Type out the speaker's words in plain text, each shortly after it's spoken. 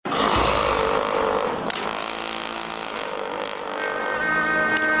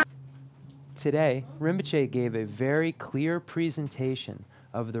today, Rinpoche gave a very clear presentation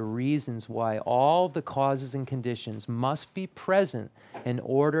of the reasons why all the causes and conditions must be present in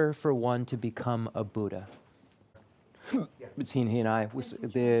order for one to become a Buddha. Between he and I,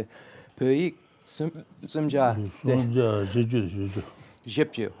 the Puik Sumja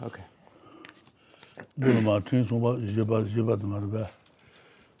Jipju, okay.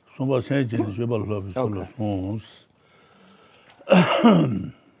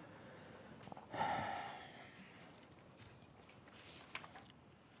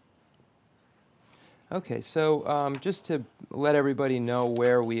 Okay, so just to let everybody know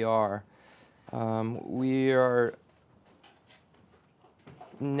where we are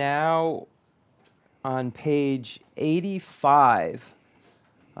now on page 85,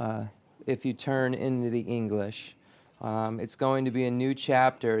 if you turn into the English. It's going to be a new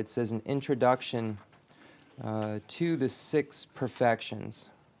chapter. It says an introduction to the 6 perfections.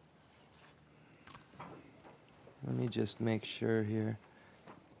 Let me just make sure here.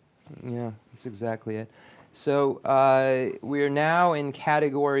 Yeah, that's exactly it. So we are now in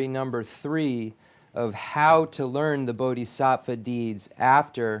category number 3 of how to learn the Bodhisattva deeds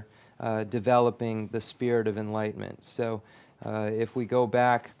after developing the spirit of enlightenment. So if we go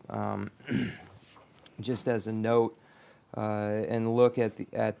back just as a note and look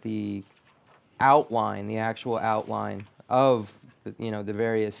at the outline, the actual outline of the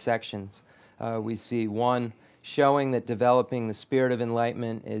various sections, we see 1, showing that developing the spirit of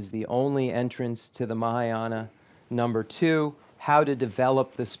enlightenment is the only entrance to the Mahayana. Number 2, how to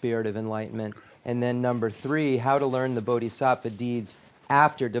develop the spirit of enlightenment. And then number 3, how to learn the Bodhisattva deeds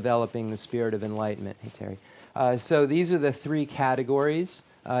after developing the spirit of enlightenment. Hey, Terry. So these are the 3 categories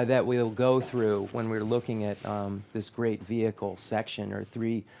that we'll go through when we're looking at this great vehicle section, or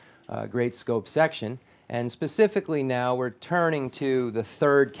 3 great scope section. And specifically now we're turning to the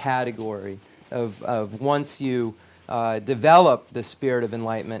 3rd category of once you develop the spirit of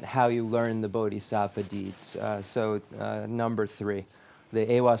enlightenment, how you learn the Bodhisattva deeds. So number 3, the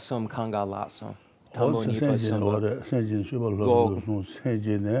Ewa Sum Kanga Laso. Tambo Nipa Sumba.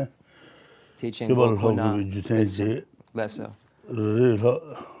 Teaching Gokuna. Leso. Leso.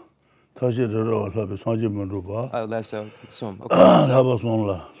 Sum.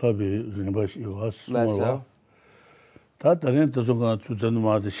 Leso. 다른 도서관 주된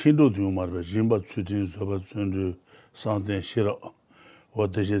말도 신도도 말ပဲ진바 주진 서버 전주 상대 싫어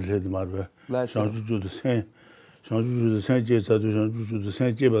어디제들 말ပဲ상주주도 생제자도 상주주도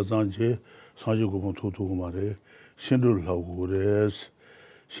생제바 상제 상주고 도도고 말해 신도를 하고 그래서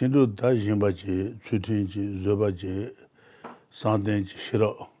신도 다 진바지 주진지 저바지 상대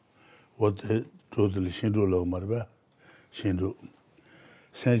싫어 어디 저들 신도를 말ပဲ신도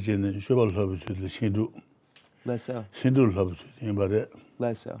생제는 쇼발 하고 신도 Leso. 신도를 하고 말해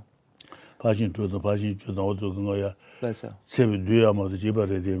Leso. 파진 어디 거야 Leso. 세비 뒤야마도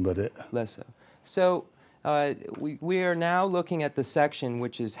지바래 된 말해 Leso. So we are now looking at the section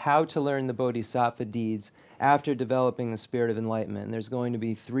which is how to learn the Bodhisattva deeds after developing the spirit of enlightenment. And there's going to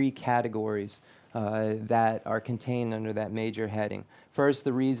be 3 categories that are contained under that major heading. First,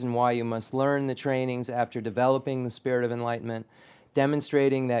 the reason why you must learn the trainings after developing the spirit of enlightenment,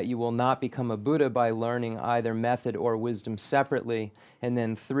 demonstrating that you will not become a Buddha by learning either method or wisdom separately, and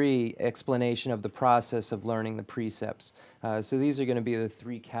then 3, explanation of the process of learning the precepts. So these are going to be the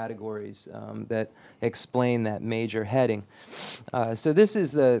 3 categories that explain that major heading. So this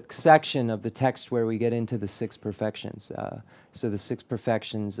is the section of the text where we get into the 6 perfections. So the 6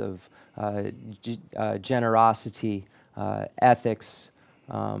 perfections of generosity, ethics,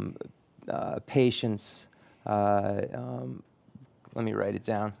 patience, let me write it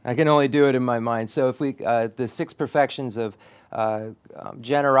down. I can only do it in my mind. So if we, the 6 perfections of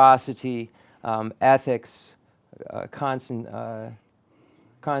generosity, ethics,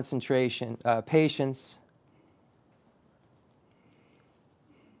 concentration, patience,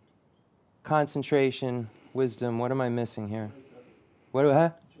 concentration, wisdom. What am I missing here? What do I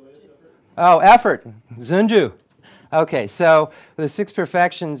have? Oh, effort. Zunju. Okay, so the 6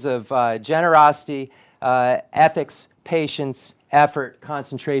 perfections of generosity, ethics, patience, effort,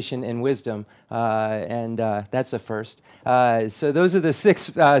 concentration, and wisdom, and that's a first. So those are the 6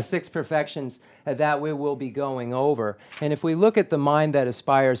 perfections that we will be going over. And if we look at the mind that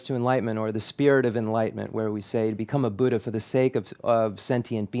aspires to enlightenment, or the spirit of enlightenment, where we say to become a Buddha for the sake of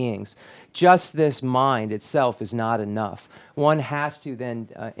sentient beings, just this mind itself is not enough. One has to then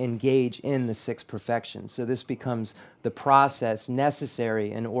engage in the 6 perfections. So this becomes the process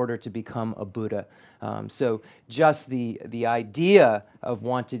necessary in order to become a Buddha. So just the idea of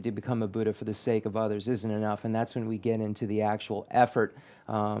wanting to become a Buddha for the sake of others isn't enough, and that's when we get into the actual effort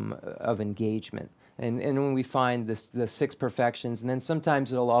of engagement. And when we find the 6 perfections, and then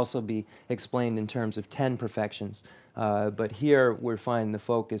sometimes it'll also be explained in terms of 10 perfections. But here we're finding the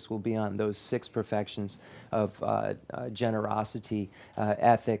focus will be on those 6 perfections of generosity,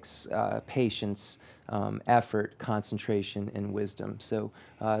 ethics, patience, effort, concentration, and wisdom. So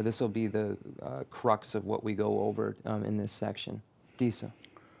this will be the crux of what we go over in this section. Disa.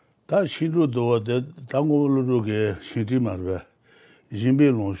 다 신주도 당고로게 신지 말베 진배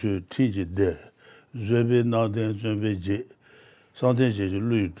롱슈 티지데 제베 나데 제베지 상대제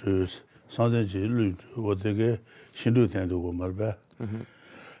루이트 상대제 루이트 어떻게 신주 된다고 말베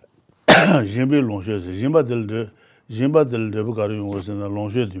진배 롱슈에서 진바들데 부가르용 것은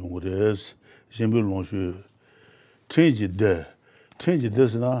롱슈에 용거레스 진배 롱슈 티지데스나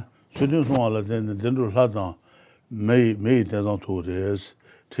수준송알라 된 된도 하다 매이 대상 토레스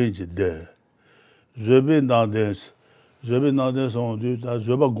티지데 제베나데스 온디 다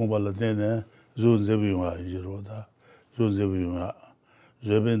제바 공발라 되네 존제비용아 이로다 존제비용아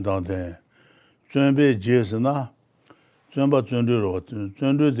제벤다데 전배 제스나 전바 전도로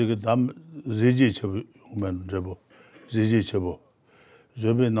전도 되게 담 제지 쳐 오면 제보 제지 쳐보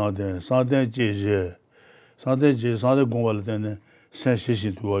제베나데 사대 제제 사대 공발라 되네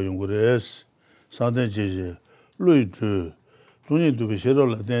센시시 두어 용거레스 사대 제제 루이트 돈이 두비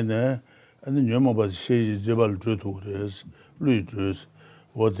셔러라 되네 아니 녀모바 셰지 제발 주토레스 루이트스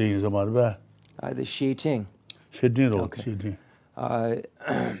워딩 자마르바 The Shiting. Shiting.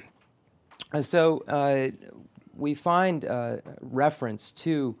 So we find reference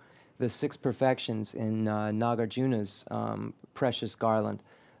to the 6 perfections in Nagarjuna's Precious Garland,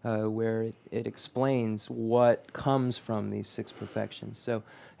 where it explains what comes from these 6 perfections. So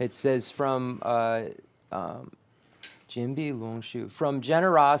it says from Jimbi Longshu, from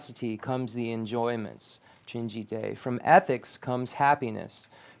generosity comes the enjoyments, Jinji Day. From ethics comes happiness.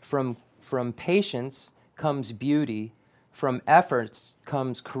 From patience comes beauty. From efforts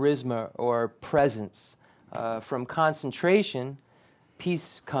comes charisma or presence. From concentration,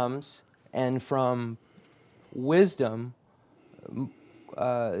 peace comes. And from wisdom,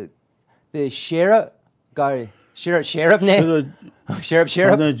 the Sherab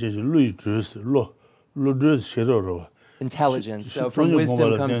intelligence. So from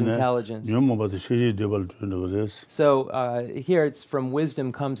wisdom comes intelligence. So here it's from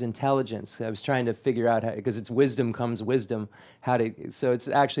wisdom comes intelligence. I was trying to figure out how, because it's wisdom comes wisdom, so it's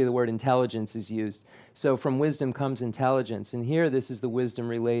actually the word intelligence is used. So from wisdom comes intelligence. And here this is the wisdom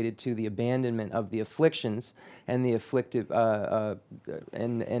related to the abandonment of the afflictions and the afflictive,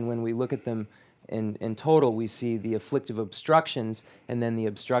 and when we look at them in total, we see the afflictive obstructions and then the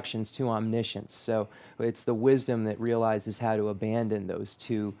obstructions to omniscience. So it's the wisdom that realizes how to abandon those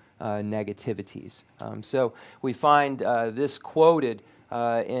 2 negativities. So we find this quoted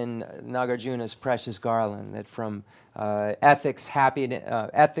in Nagarjuna's Precious Garland, that from from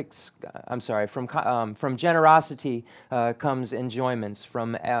generosity comes enjoyments,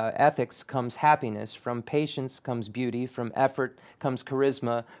 from ethics comes happiness, from patience comes beauty, from effort comes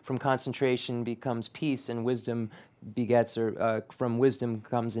charisma, from concentration becomes peace, and wisdom begets, or from wisdom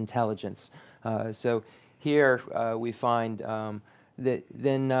comes intelligence. So here we find that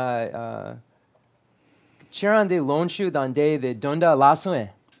then Chiran de Lonshu dande de Donda Lasoe.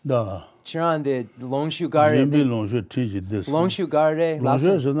 Da. Chiran de Longshu Gare. Longshu Tiji this. Longshu Gare.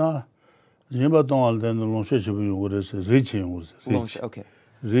 Longshu Zana. Jimba Donald and Longshu Chibu is reaching. Okay.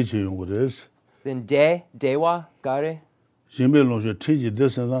 Reaching. Then Dewa Gare. Jimba Longshu Tiji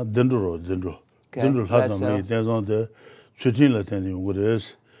this and that Dendro. Dendro had me. There's on the Sutin attending with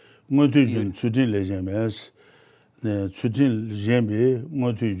us. Montujun Sutin Legemes. Sutin Jembe,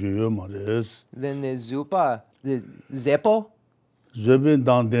 Montuju Mores. Then the Zupa, the Zeppo? Zebin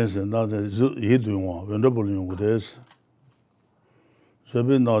down dancing, not the Hidu, Venerable Yungudes.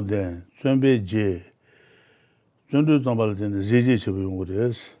 Zebin not then, Zwembe J. Jundu Tambalton, the Ziji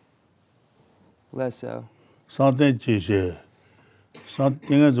Chibungudes. Less so. Something Chiche.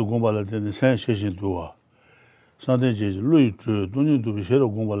 Something as a Gumbalatin, the sensation to her. Something is Louis to Dunu to be shadow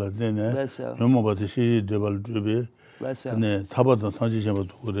Gumbalatin, less so. No more but the Shishi Devil Dribby. Less so. And the Tabata Tanjishama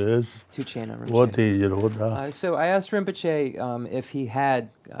to this. 2 channel. What is so I asked Rinpoche if he had,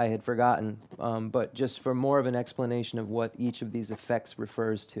 I had forgotten, but just for more of an explanation of what each of these effects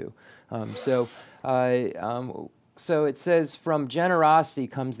refers to. So it says, from generosity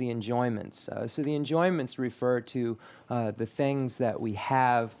comes the enjoyments. So the enjoyments refer to the things that we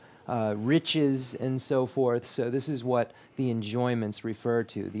have riches and so forth. So this is what the enjoyments refer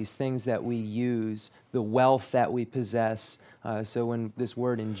to, these things that we use, the wealth that we possess. So when this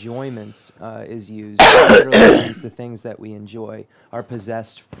word enjoyments is used, it literally means the things that we enjoy are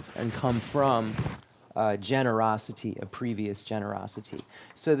possessed and come from generosity, a previous generosity.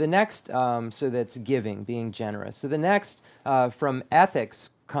 So the next, so that's giving, being generous. So the next, from ethics,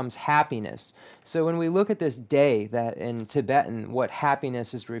 comes happiness. So when we look at this day, that in Tibetan, what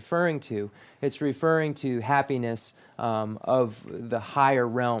happiness is referring to, it's referring to happiness of the higher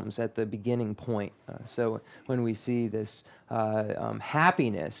realms at the beginning point. So when we see this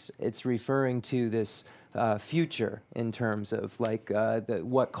happiness, it's referring to this future in terms of like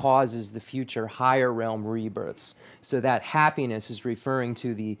what causes the future higher realm rebirths. So that happiness is referring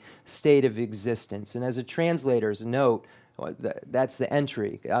to the state of existence. And as a translator's note, that's the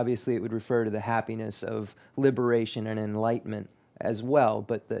entry. Obviously, it would refer to the happiness of liberation and enlightenment as well,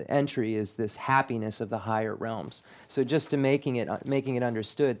 but the entry is this happiness of the higher realms. So just to making it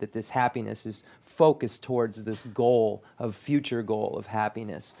understood that this happiness is focused towards this goal of future goal of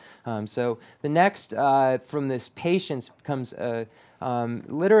happiness. So the next from this patience comes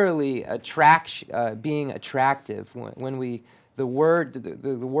literally being attractive. When we the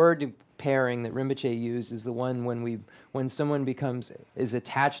word pairing that Rinpoche used is the one when someone is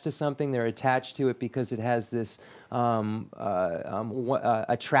attached to something, they're attached to it because it has this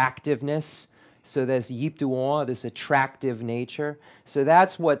attractiveness. So there's yipduan, this attractive nature. So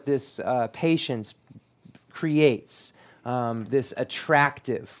that's what this patience creates. This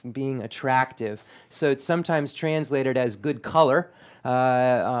being attractive. So it's sometimes translated as good color.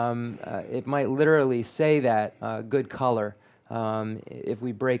 It might literally say that, good color, if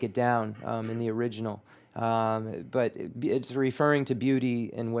we break it down in the original. But it's referring to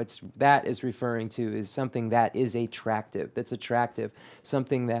beauty, and that is referring to is something that is attractive,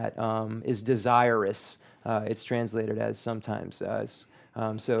 something that is desirous. It's translated as sometimes.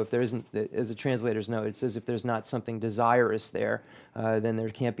 So if there isn't, as a translator's note, it says if there's not something desirous there, then there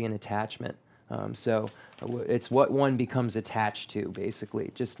can't be an attachment. So it's what one becomes attached to,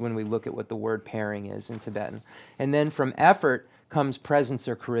 basically, just when we look at what the word pairing is in Tibetan. And then from effort comes presence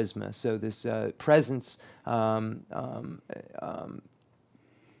or charisma. So this presence,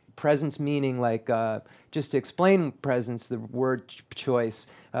 presence meaning like, just to explain presence, the word choice,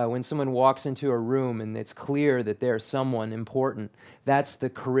 when someone walks into a room and it's clear that they're someone important, that's the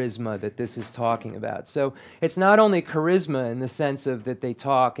charisma that this is talking about. So it's not only charisma in the sense of that they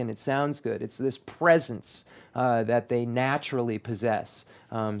talk and it sounds good, it's this presence that they naturally possess.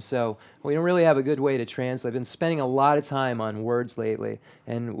 So we don't really have a good way to translate. I've been spending a lot of time on words lately,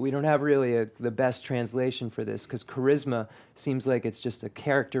 and we don't have really the best translation for this, because charisma seems like it's just a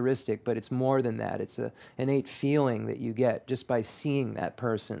characteristic, but it's more than that. It's an innate feeling that you get just by seeing that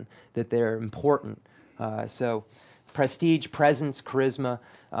person, that they're important. So prestige, presence, charisma.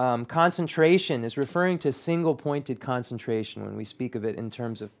 Concentration is referring to single-pointed concentration when we speak of it in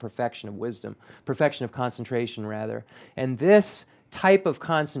terms of perfection of wisdom, perfection of concentration, rather. And this type of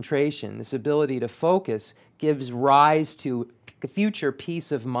concentration, this ability to focus, gives rise to future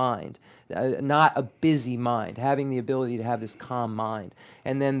peace of mind, not a busy mind, having the ability to have this calm mind.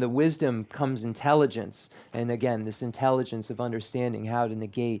 And then the wisdom comes intelligence, and again, this intelligence of understanding how to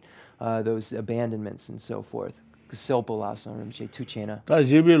negate those abandonments and so forth. Silpo Lobsang Rinpoche Tuchena. Da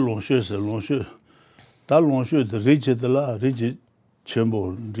jebe longshe se longshe. Da longshe de rije de la rije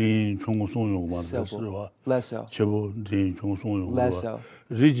Chenmo rin chung song yong ma de shi ba. Lesso. Chenmo rin chung song yong. Lesso.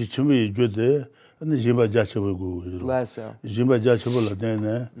 Rije Chenmo yi jue de ne jeba ja chebo go. Lesso. Jeba ja chebo la de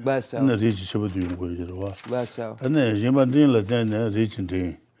ne. Lesso. Ne rije chebo du yong go yi ba. Lesso. Ne jeba din la de ne rije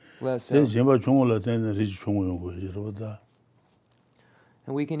din. Lesso. Ne jeba chung la de ne rije chung yong go yi ba da.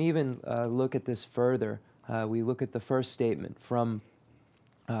 And we can even look at this further. We look at the first statement. From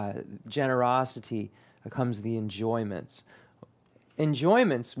generosity comes the enjoyments.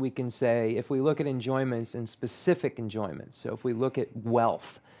 Enjoyments, we can say, if we look at enjoyments and specific enjoyments, so if we look at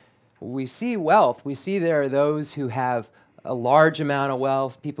wealth, we see there are those who have a large amount of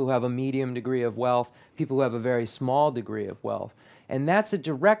wealth, people who have a medium degree of wealth, people who have a very small degree of wealth. And that's a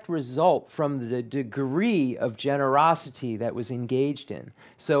direct result from the degree of generosity that was engaged in.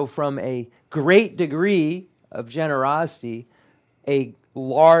 So from a great degree of generosity, a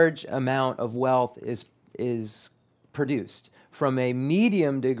large amount of wealth is produced. From a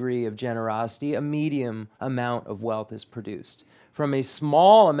medium degree of generosity, a medium amount of wealth is produced. From a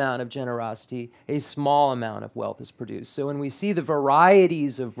small amount of generosity, a small amount of wealth is produced. So when we see the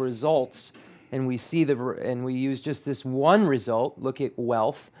varieties of results, and we use just this one result, look at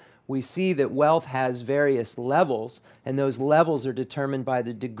wealth, we see that wealth has various levels, and those levels are determined by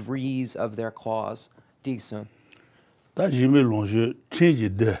the degrees of their cause. Dixon. 다 이메일 longe change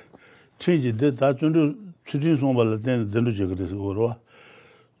다 전도 추진 송발을 때는 된도 제가 그래서 오로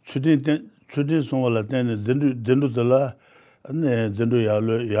추진 송발을 때는 된도들라 네 된도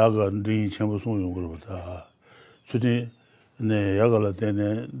야가 리 첨부 송용 그러다 추진 네 야가를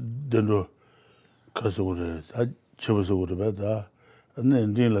때는 된도 가서 그래 다 접어서 그래 다 네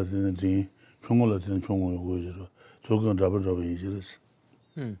린라 때는 린 총을 때는 총을 오고죠 조금 잡아 이제스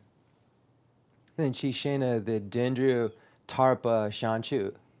Then Chishena the Dendru Tarpa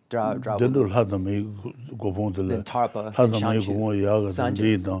Shanchu. Dendru hada me gobondele. Then Tarpa hada me gobon yaga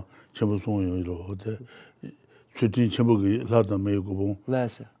dendri chembo sonyo ro de. Chutin chembo gi hada me gobon.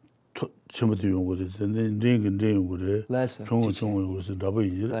 Lesa. Chembo de yongo de dendri yongo de. Lesa. Chongo yongo se daba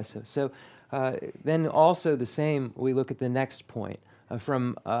yi. Lesa. So then also the same, we look at the next point.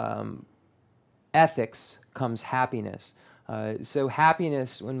 From ethics comes happiness. So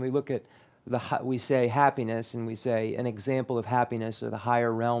happiness, when we look at we say happiness, and we say an example of happiness are the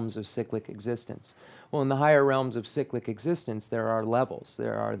higher realms of cyclic existence. Well, in the higher realms of cyclic existence, there are levels.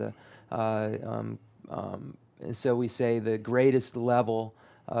 There are the, and so we say the greatest level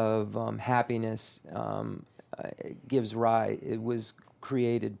of happiness gives rise. It was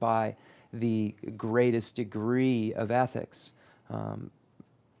created by the greatest degree of ethics.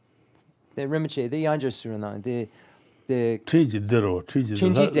 The Rinpoche, the Yanjasuran, the Chinji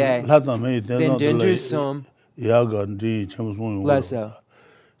day, then Dendru Sum, Yaga Ndi Chemsung, Leso.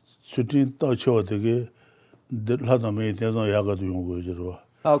 Sutin Tacho de Ladame, Tenzin Yaga Dungo.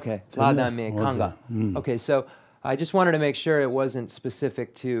 Okay, Ladame Kanga. Okay, so I just wanted to make sure it wasn't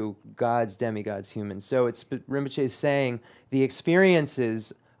specific to gods, demigods, humans. So it's Rinpoche is saying the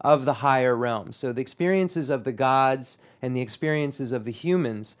experiences of the higher realms. So the experiences of the gods and the experiences of the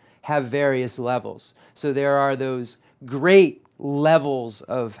humans have various levels. So there are those great levels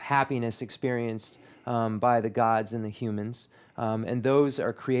of happiness experienced by the gods and the humans, and those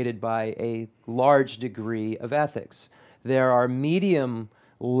are created by a large degree of ethics. There are medium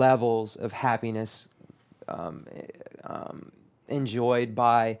levels of happiness enjoyed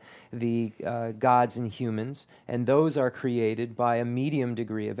by the gods and humans, and those are created by a medium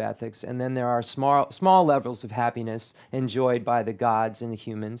degree of ethics. And then there are small levels of happiness enjoyed by the gods and the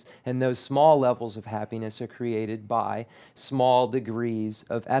humans, and those small levels of happiness are created by small degrees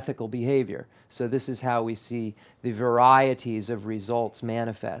of ethical behavior. So this is how we see the varieties of results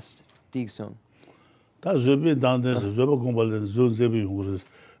manifest. Digsung. Leso.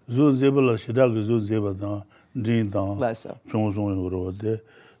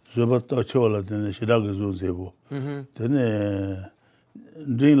 Zubata Chola, then Shidaga Zebo. Then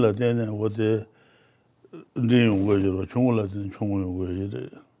Drinla, then what the Drin Wager, Chongola, and Chongo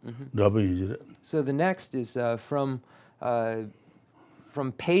Wager. So the next is from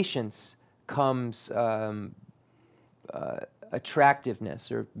patience comes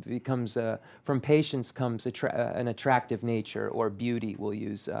attractiveness, or becomes from patience comes an attractive nature, or beauty we'll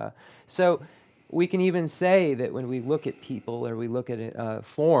use. So we can even say that when we look at people, or we look at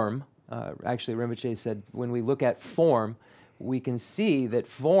form, actually Rinpoche said when we look at form, we can see that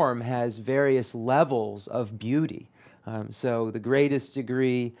form has various levels of beauty. So the greatest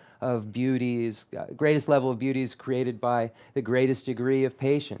degree of beauty is, greatest level of beauty is created by the greatest degree of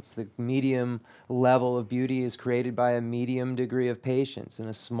patience. The medium level of beauty is created by a medium degree of patience, and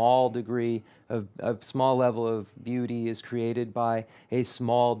a small degree of small level of beauty is created by a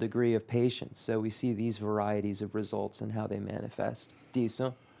small degree of patience. So we see these varieties of results and how they manifest.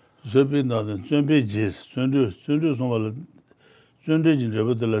 Diso?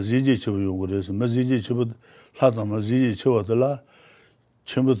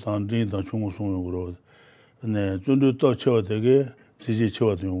 Chenmo Tenzin dan Chongo Song Yongro. Ne Zundu to Chewa Dege, Ziji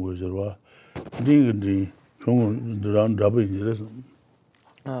Chewa Yongro Jerwa. Ding Chongo Dran Dabu.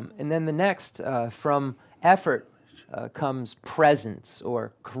 And then the next, from effort comes presence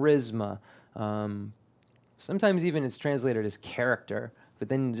or charisma. Sometimes even it's translated as character, but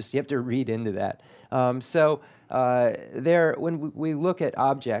then just you have to read into that. So there, when we look at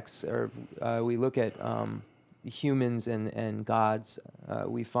objects, or we look at humans and gods,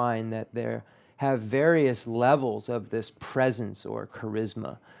 we find that there have various levels of this presence or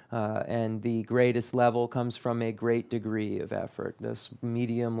charisma, and the greatest level comes from a great degree of effort. The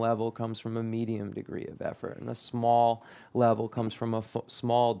medium level comes from a medium degree of effort, and the small level comes from a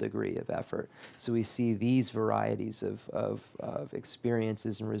small degree of effort. So we see these varieties of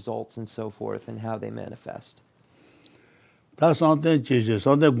experiences and results and so forth, and how they manifest. 다 상대 제제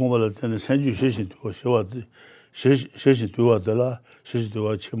상대 공부를 때는 생주 시신 또 쉬어도 sheshi tuwa dala, sheshi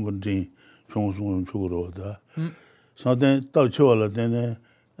tuwa Chenmo ding, chung sung chukuro da. Santen tao chewa la tene,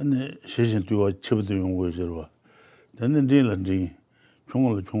 sheshi tuwa chepa tu yunggo shirwa. Tene ding la ding,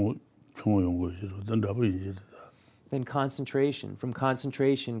 chung la chung yunggo shirwa, dan rabu yin da. Then concentration. From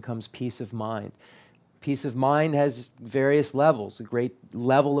concentration comes peace of mind. Peace of mind has various levels. A great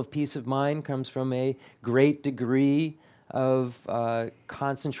level of peace of mind comes from a great degree of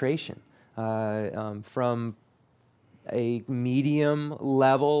concentration. From a medium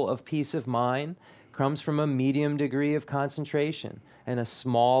level of peace of mind comes from a medium degree of concentration. And a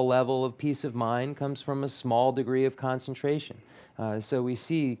small level of peace of mind comes from a small degree of concentration. So we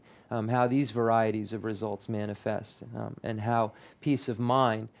see how these varieties of results manifest, and how peace of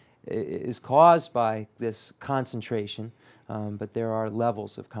mind is caused by this concentration, but there are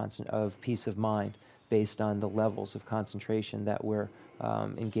levels of peace of mind based on the levels of concentration that we're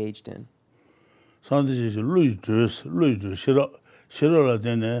engaged in.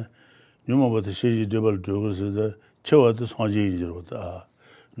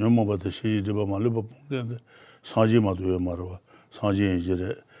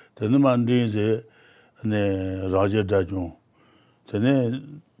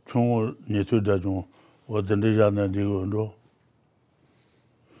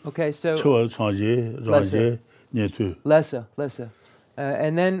 Okay, so lessa.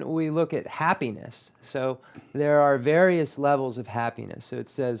 And then we look at happiness. So there are various levels of happiness. So it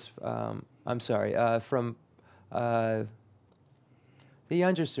says, from the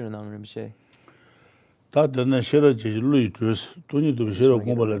Yanjur Rinpoche. Okay.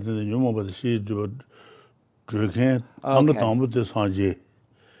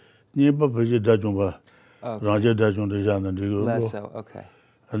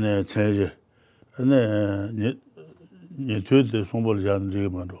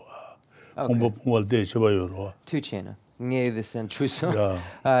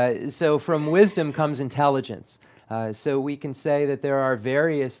 So from wisdom comes intelligence. So we can say that there are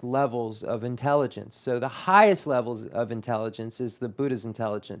various levels of intelligence. So the highest levels of intelligence is the Buddha's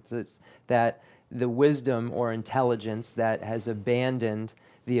intelligence. It's that the wisdom or intelligence that has abandoned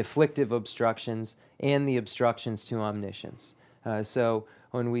the afflictive obstructions and the obstructions to omniscience. So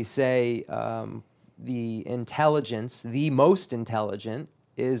when we say the intelligence, the most intelligent,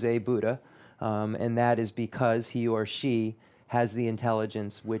 is a Buddha, and that is because he or she has the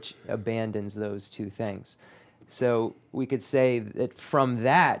intelligence which abandons those two things. So we could say that from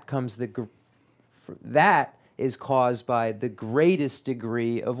that comes that is caused by the greatest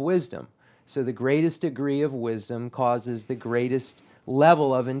degree of wisdom. So the greatest degree of wisdom causes the greatest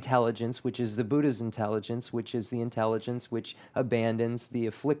level of intelligence, which is the Buddha's intelligence, which is the intelligence which abandons the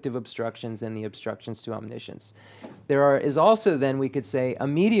afflictive obstructions and the obstructions to omniscience. There is also then, we could say, a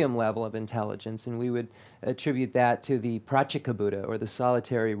medium level of intelligence, and we would attribute that to the Pratyeka Buddha, or the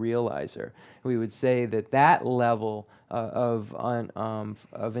solitary realizer. We would say that level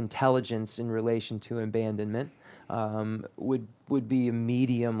of intelligence in relation to abandonment would be a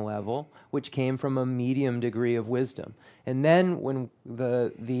medium level, which came from a medium degree of wisdom. And then when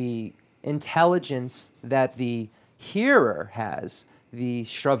the intelligence that the hearer has, the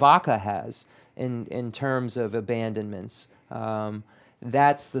Shravaka has, in terms of abandonments,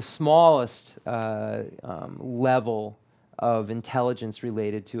 that's the smallest level of intelligence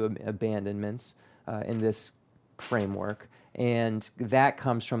related to abandonments in this framework, and that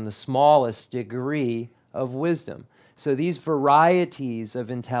comes from the smallest degree of wisdom. So these varieties of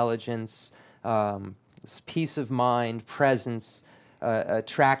intelligence, peace of mind, presence,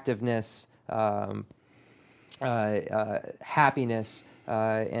 attractiveness, happiness,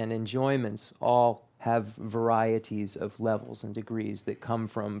 and enjoyments all have varieties of levels and degrees that come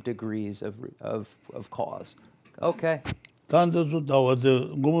from degrees of cause. Okay.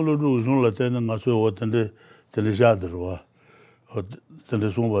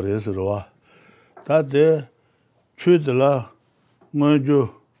 추들라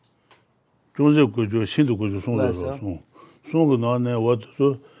뭐죠 종제 구조 신도 구조 송으로 송고 나네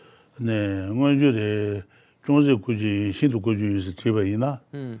와도 네 뭐죠에 종제 구조 신도 구조에서 제바이나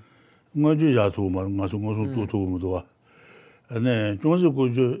뭐죠 자도 말 가서 무슨 도도도 와 네 종제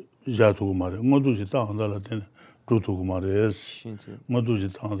구조 자도 말 뭐도지 땅달라 되는 도도고 말에스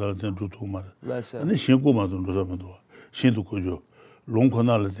뭐도지 땅달라 되는 도도고 말 아니 신고마도 그러면도 신도 구조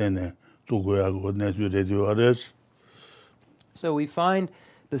롱코나를 되네 도고야고 내주 레디오 아레스. So we find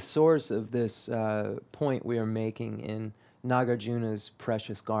the source of this point we are making in Nagarjuna's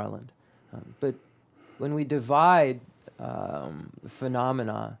precious garland. But when we divide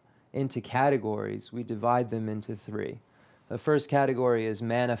phenomena into categories, we divide them into three. The first category is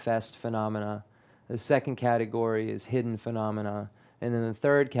manifest phenomena. The second category is hidden phenomena. And then the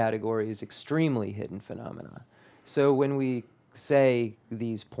third category is extremely hidden phenomena. So when we say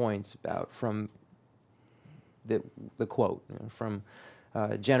these points about from the quote, from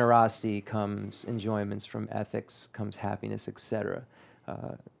generosity comes enjoyments, from ethics comes happiness, etc.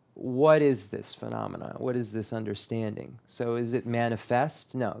 What is this phenomena? What is this understanding? So is it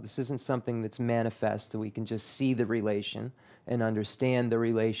manifest? No, this isn't something that's manifest. We can just see the relation and understand the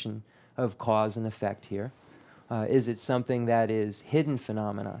relation of cause and effect here. Is it something that is hidden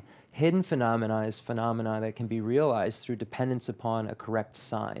phenomena? Hidden phenomena is phenomena that can be realized through dependence upon a correct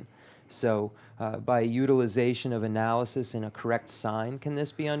sign. So by utilization of analysis in a correct sign, can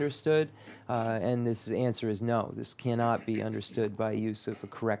this be understood? And this answer is no. This cannot be understood by use of a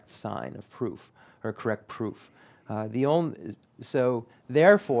correct sign of proof or correct proof. So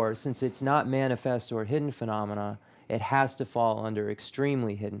therefore, since it's not manifest or hidden phenomena, it has to fall under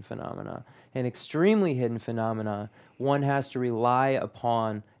extremely hidden phenomena. And extremely hidden phenomena, one has to rely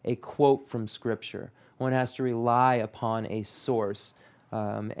upon a quote from Scripture. One has to rely upon a source.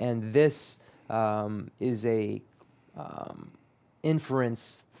 And this is a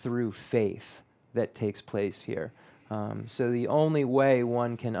inference through faith that takes place here. So the only way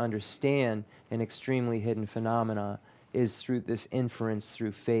one can understand an extremely hidden phenomena is through this inference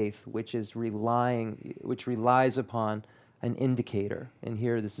through faith, which relies upon an indicator. And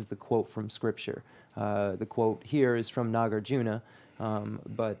here, this is the quote from Scripture. The quote here is from Nagarjuna,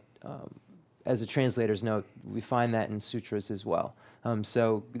 but as a translator's note, we find that in sutras as well.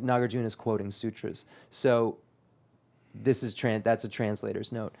 So Nagarjuna is quoting sutras. So this is that's a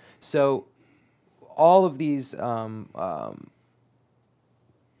translator's note. So all of these. So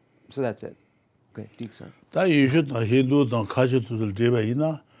that's it. Okay, Diksan. Da yushu da Hindu da kashi tudul deba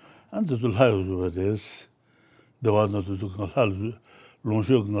ina, and tudul hayo zuba des. Dewa na tudul kan hal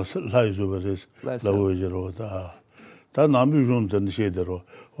longshu kan hayo zuba des. La wo jero da. Da nami jun dan shedero.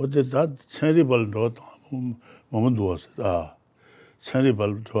 Ode da chenri bal ro momentu was da. Chenri bal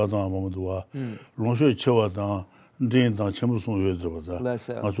ro da momentu wa. Longshu chewa da ndin da Chenmo song yue zero da. Nga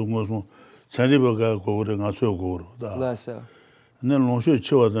su ngo song chenri bal ga go re nga su go ro da. Leso. Ne longshu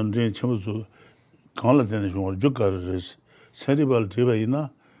chewa da ndin Chenmo song 강을 되는 중으로 죽가르스 세리벌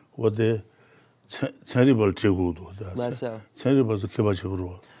되바이나 어디 세리벌 제고도 세리벌서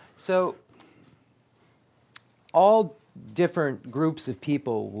개발적으로. So all different groups of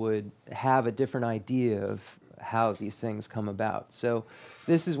people would have a different idea of how these things come about. So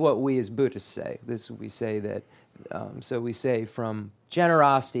this is what we as Buddhists say. We say that so we say from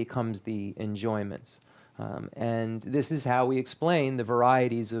generosity comes the enjoyments. And this is how we explain the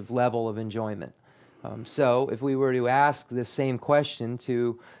varieties of level of enjoyment. So if we were to ask this same question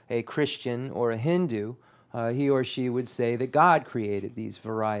to a Christian or a Hindu, he or she would say that God created these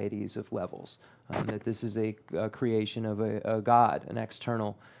varieties of levels, that this is a creation of a God, an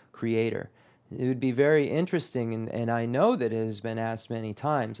external creator. It would be very interesting, and I know that it has been asked many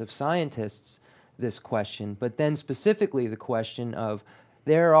times of scientists, this question, but then specifically the question of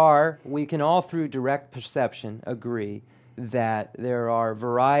we can all through direct perception agree that there are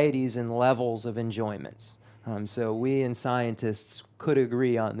varieties and levels of enjoyments. So we and scientists could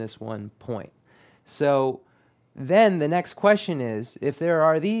agree on this one point. So then the next question is, if there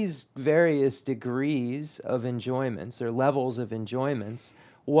are these various degrees of enjoyments or levels of enjoyments,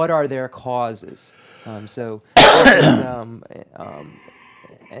 what are their causes? And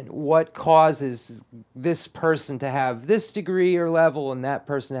what causes this person to have this degree or level and that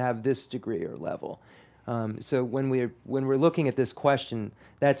person to have this degree or level? So when we're looking at this question,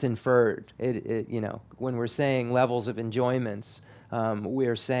 that's inferred. When we're saying levels of enjoyments,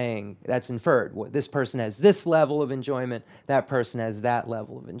 we're saying that's inferred. This person has this level of enjoyment, that person has that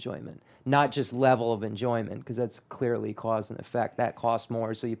level of enjoyment. Not just level of enjoyment, because that's clearly cause and effect. That cost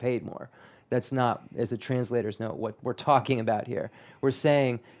more, so you paid more. That's not, as a translator's note, what we're talking about here. We're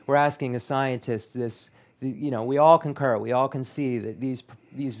asking a scientist this. We all concur, we all can see that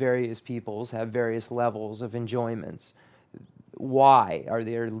these various peoples have various levels of enjoyments. Why are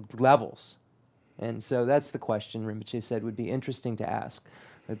there levels? And so that's the question Rinpoche said would be interesting to ask.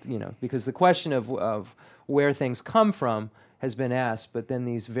 Because the question of where things come from has been asked, but then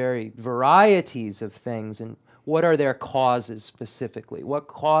these very varieties of things, and what are their causes specifically? What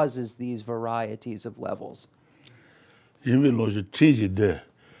causes these varieties of levels?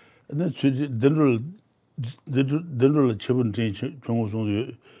 dendrol chebun tin chongo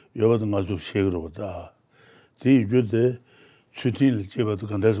song yoba da ngazu shegro da ti jude chutin cheba da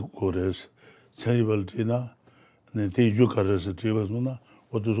kandas kores cheribal tina ne ti ju kares cheba sona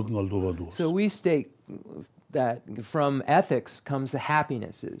odu ngal do. So we state that from ethics comes the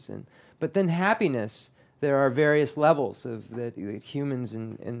happinesses, But then happiness, there are various levels of that humans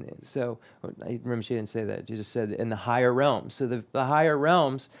and so Rinpoche didn't say that. You just said in the higher realms. So the higher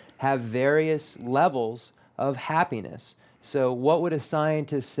realms have various levels of happiness. So what would a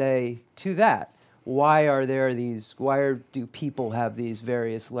scientist say to that? Why do people have these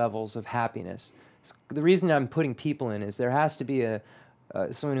various levels of happiness? The reason I'm putting people in is there has to be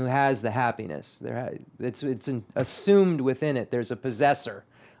someone who has the happiness. It's assumed within it. There's a possessor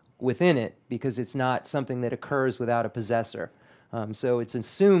within it because it's not something that occurs without a possessor. So it's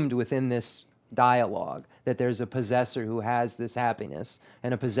assumed within this dialogue that there's a possessor who has this happiness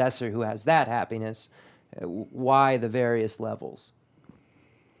and a possessor who has that happiness. Why the various levels?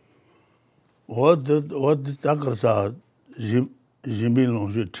 What Takarsa Jimin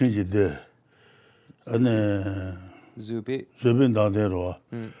Longju Tinji de and Zubin Dandero.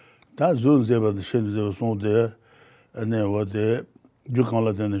 That Zun Zeba the Shin Zeba Song de and then what the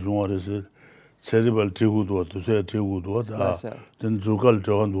Jukala then the Juan is cerebral Tigudo to say Tigudo, then Jukal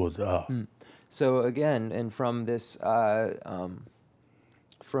John. So again, and from this,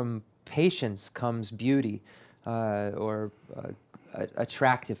 from patience comes beauty or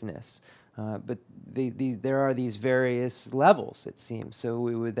attractiveness. But there are these various levels, it seems. So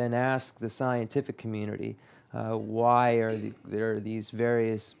we would then ask the scientific community, why there are these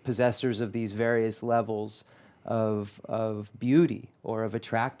various possessors of these various levels of beauty or of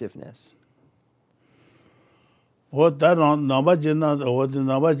attractiveness? What that on Nabajina or the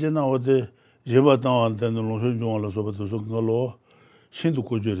Nabajina or the Jebatan and the Lonjon of the Sungalo, Shindu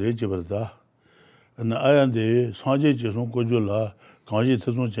Kujure Jebata, and I and the Sanji Jason Kujula, Kanji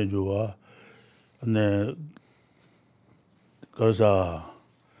Tazun Chenjua, and the Karsa.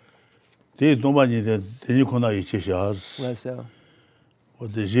 They don't want you that you can Less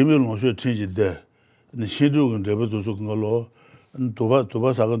what the Jimmy Lonjo changed there, and the Shindu and Debato Sungalo, and Toba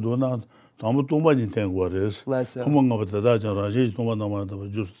Saganduna. Tamu tumba ni tengo res. Humanga bata da raji tumba nama da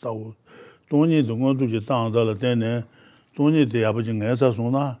just tawo. Toni dungo tu je tang da la tene. Toni de abaji ngesa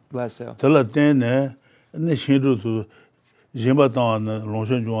sona. Tala tene ne shinru tu jimba tang na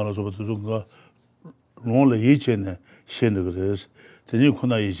longshen juwa la so bata zunga long le yiche ne shinru res. Teni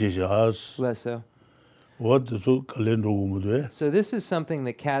kuna yiche shas. What the so kalendro gumudwe. So this is something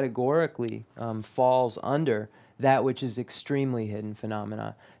that categorically falls under that which is extremely hidden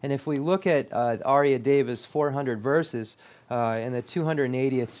phenomena. And if we look at Arya Deva's 400 verses in the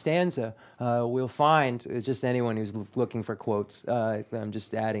 280th stanza, we'll find, just anyone who's looking for quotes, I'm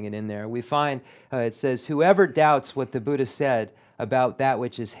just adding it in there, we find it says, whoever doubts what the Buddha said about that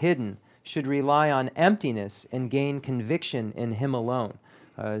which is hidden should rely on emptiness and gain conviction in him alone.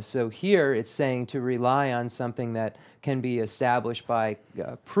 So here it's saying to rely on something that can be established by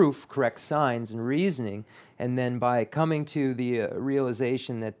proof, correct signs, and reasoning, and then by coming to the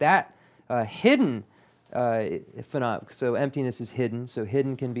realization that hidden phenomenon, so emptiness is hidden, so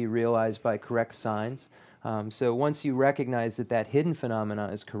hidden can be realized by correct signs. So once you recognize that hidden phenomena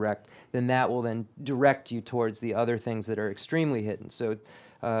is correct, then that will then direct you towards the other things that are extremely hidden. So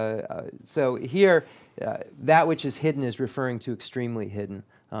here, that which is hidden is referring to extremely hidden.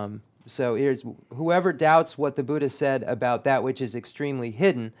 So here's, whoever doubts what the Buddha said about that which is extremely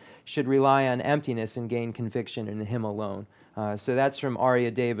hidden should rely on emptiness and gain conviction in him alone. So that's from Arya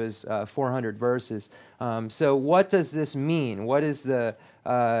Deva's 400 verses. So what does this mean? What is the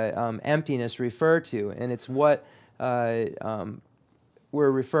emptiness refer to? And it's what we're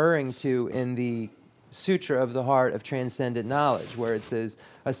referring to in the Sutra of the Heart of Transcendent Knowledge, where it says,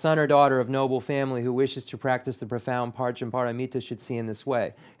 a son or daughter of noble family who wishes to practice the profound Paramahamita should see in this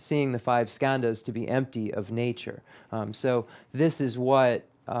way, seeing the five skandhas to be empty of nature. So this is what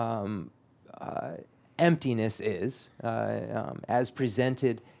emptiness is, as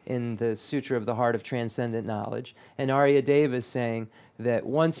presented in the Sutra of the Heart of Transcendent Knowledge. And Arya Deva is saying that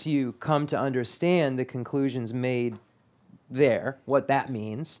once you come to understand the conclusions made there, what that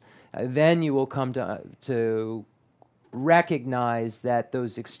means, then you will come to recognize that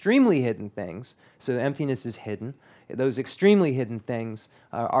those extremely hidden things, so emptiness is hidden, those extremely hidden things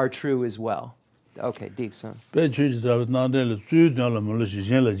are true as well. Okay, Dixon.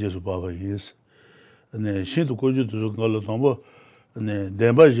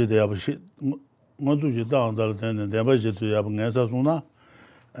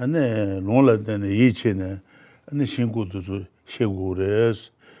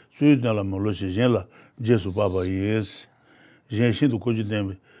 Jesu Baba yes. Jen Shindu Koji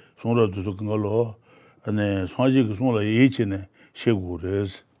Demi, Sonra to Kangalo, and Swaji Sola Yichine,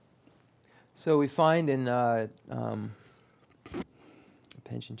 Shegures. So we find in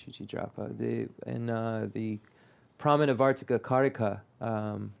Pension Chichi Drapa, the Pramanavartika Karika,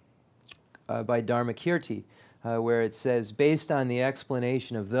 by Dharmakirti, where it says, based on the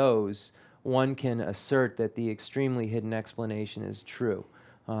explanation of those, one can assert that the extremely hidden explanation is true.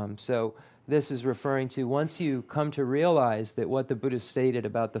 So this is referring to once you come to realize that what the Buddha stated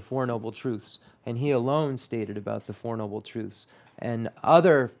about the Four Noble Truths, and he alone stated about the Four Noble Truths, and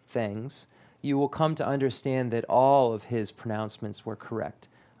other things, you will come to understand that all of his pronouncements were correct.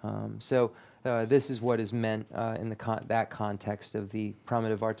 So this is what is meant in that context of the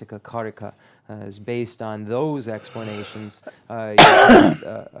Pramadavartika Karika. Is based on those explanations, you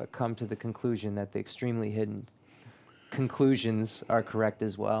come to the conclusion that the extremely hidden conclusions are correct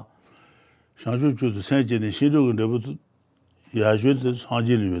as well.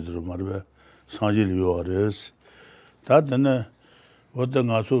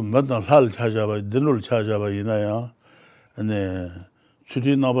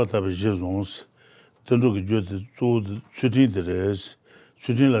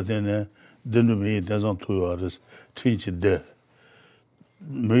 Denu me Tenzin 2 hours, change it there.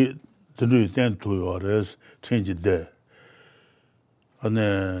 Me Denu 10 2 hours, change it there.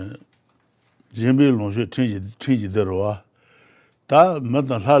 And Jimmy Longe change it there. Ta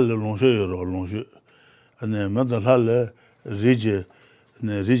Madan Hall Longe or Longe. And then Madan Hall Rigi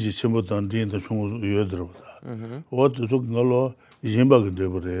Chenmo Tandin the Chung Yodro. What took no law, Jimbag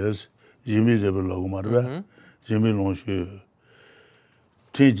Debres, Jimmy Rebel Logomarba, Jimmy Longe.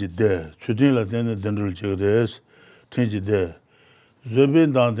 Change it there. Shooting la den dendrul chigres, change it there.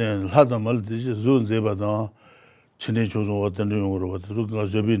 Zubin dan den hadamal dis zone zebadan chini chuzon wat den yongro wat ruga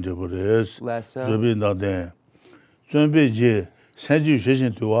zubin de bores. Zubin dan den. Zunbe je sanju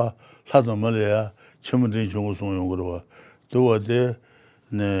sheshin tuwa hadamal ya chimudin chungo son yongro wa. Tuwa de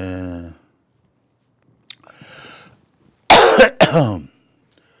ne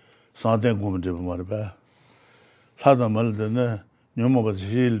santen gumde marba. Hadamal de ne Nyomoba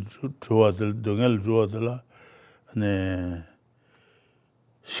shil chuadel dongel chuadela ne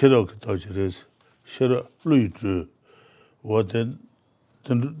shirok tajres shiro luitu woden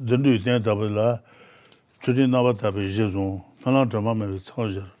dendu ten tabela chudi naba tabe jezon falan drama me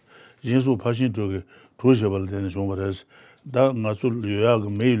changer jesu pashin joge chojebal den jombares da ngasul yoyag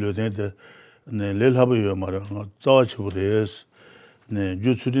mail den de ne lelhabe yomara zawa chubres ne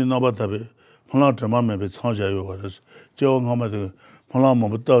chudi naba tabe falan drama me changer yogares 제왕 하마도 하나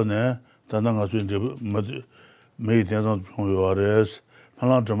뭐부터네 단단가 수인데 매일 대상 중요하래스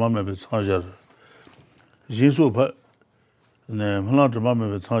하나 점만에 차자 예수 네 하나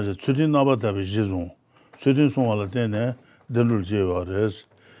점만에 차자 추진 나바다 비지송 추진 송할 때네 들을 제와래스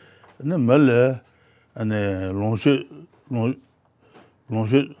네 말래 아네 롱쉐 말래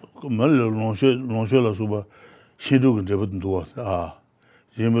롱쉐라 수바 시도근 제부도 아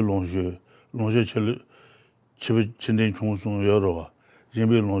예메 롱쉐 첼 chibi chindin chungsung yorowa,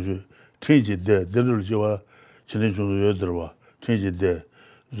 jimbi longshu, chinji de, dirul jiwa chindin chungsung yodorwa, chinji de,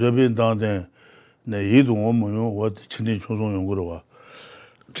 zubin dangden, yidung omuyung, wat chindin chungsung yungurwa,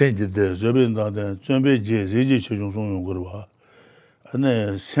 chinji de, zubin dangden, zunbi ji, ziji chi chungsung yungurwa,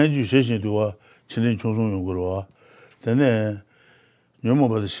 ane, sanju sheshin duwa, chindin chungsung yungurwa, tene,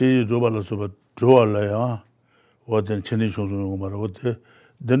 nyumabada shiji zubala suba, zhuwa laya, wat chindin chungsung yungurwa, wat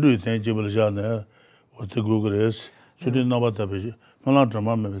dindu ten jibala jane, what the Google is, Sudin Navatabi,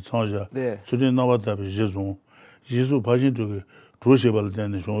 Malantrama, Sanja, Sudin Navatabi, Jason, Jesu Pashin to Trushable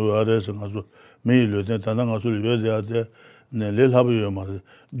Dennis, who are as me, Lieutenant Tanangasul, Yodia, Lil Habi,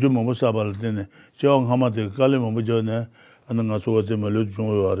 Juma Musabal Dene, John Hamadi, Kalimujone, and Nangasu, the Malujon,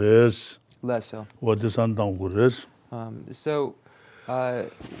 who are as what the Santan is. So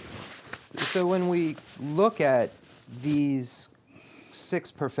when we look at these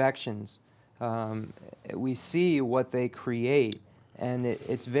 6 perfections, we see what they create, and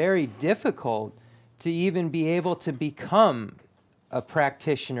it's very difficult to even be able to become a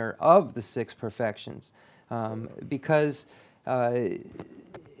practitioner of the 6 perfections, because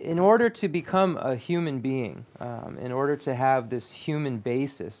in order to become a human being, in order to have this human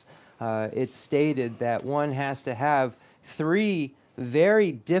basis, it's stated that one has to have 3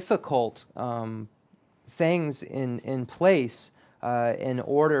 very difficult things in place in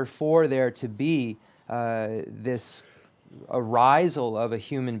order for there to be this arisal of a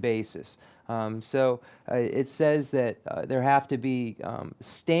human basis. So it says that there have to be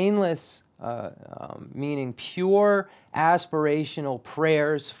stainless, meaning pure aspirational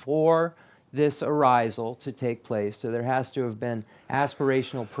prayers for this arisal to take place. So there has to have been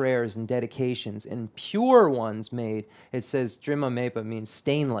aspirational prayers and dedications, and pure ones made. It says Drima Mepa means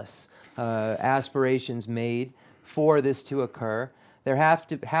stainless, aspirations made for this to occur. There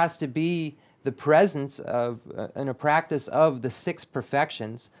has to be the presence of and a practice of the 6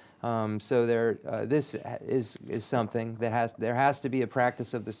 perfections, So this is something that there has to be a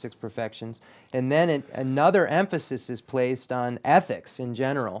practice of the 6 perfections, and then another emphasis is placed on ethics in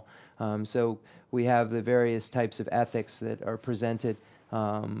general. So we have the various types of ethics that are presented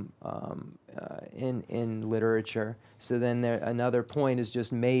in literature. So then another point is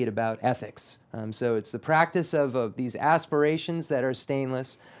just made about ethics. So it's the practice of these aspirations that are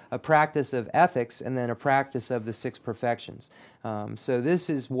stainless, a practice of ethics, and then a practice of the 6 perfections. So this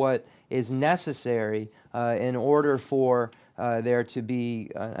is what is necessary in order for there to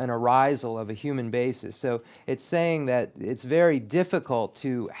be an arisal of a human basis. So it's saying that it's very difficult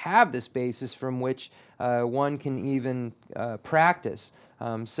to have this basis from which one can even practice.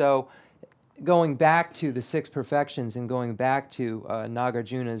 So going back to the 6 perfections and going back to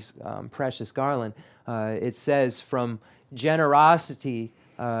Nagarjuna's precious garland, it says from generosity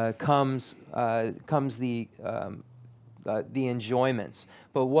comes the enjoyments.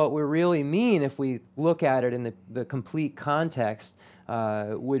 But what we really mean, if we look at it in the complete context,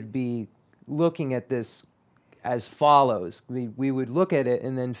 would be looking at this as follows. We would look at it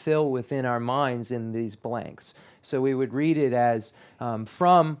and then fill within our minds in these blanks. So we would read it as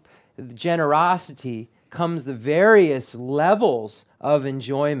from generosity comes the various levels of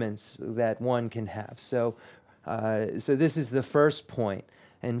enjoyments that one can have. So this is the first point.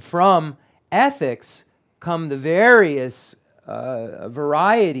 And from ethics come the various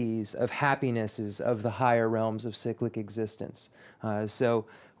varieties of happinesses of the higher realms of cyclic existence. So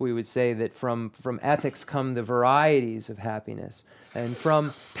we would say that from ethics come the varieties of happiness. And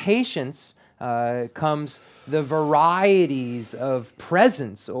from patience comes the varieties of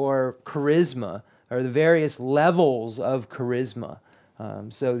presence or charisma, or the various levels of charisma.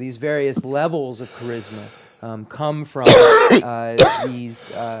 So these various levels of charisma come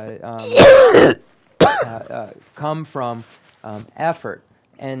from effort,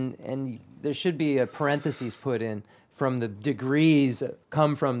 and there should be a parenthesis put in from the degrees,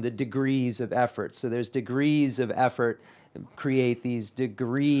 come from the degrees of effort. So there's degrees of effort create these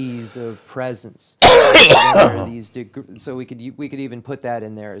degrees of presence. So we could even put that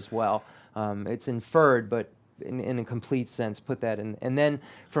in there as well. It's inferred, but in a complete sense, put that in. And then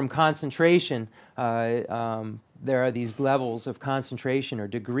from concentration, there are these levels of concentration or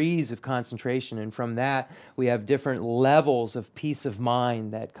degrees of concentration, and from that we have different levels of peace of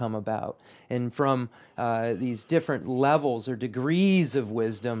mind that come about. And from these different levels or degrees of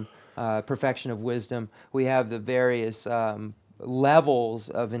wisdom, perfection of wisdom, we have the various levels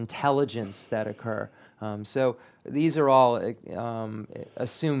of intelligence that occur. So these are all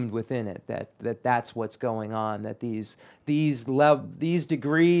assumed within it, that's what's going on, that these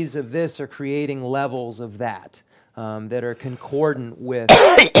degrees of this are creating levels of that that are concordant with,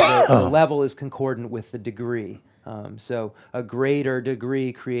 the level is concordant with the degree. So a greater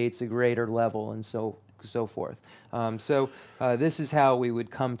degree creates a greater level, and so forth. So this is how we would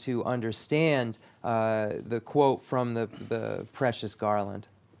come to understand the quote from the precious garland.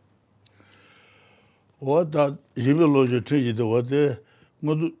 What that Jibiloja treated what the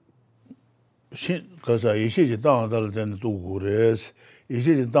Shin Kasa Ishi down than to Gures,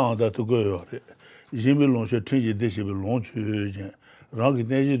 Ishi down that to go. Jibiloja treated this launch Rangi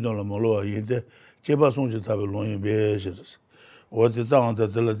Neji Dola Moloa in the Chebasonja Tabalon Bears. What the down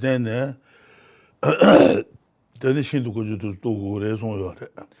that the Latene then Shin to go to Gures on your.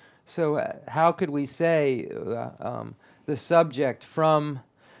 So how could we say the subject from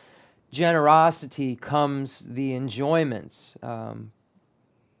generosity comes the enjoyments?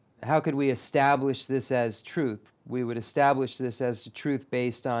 How could we establish this as truth? We would establish this as the truth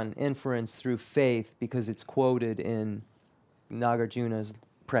based on inference through faith, because it's quoted in Nagarjuna's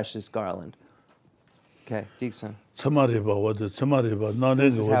precious garland. Okay, Dixon. This is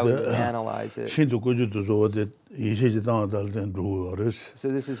how we would analyze it. So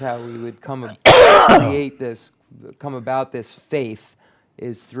this is how we would come about this faith,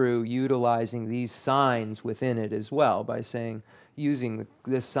 is through utilizing these signs within it as well, by saying, using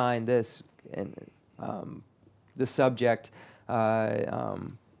this sign, this, and the subject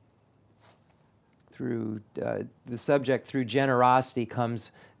through generosity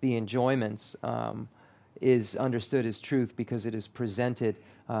comes the enjoyments, is understood as truth because it is presented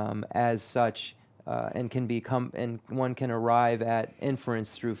as such, and one can arrive at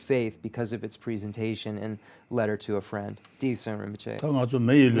inference through faith because of its presentation in Letter to a Friend. Decent, Rinpoche.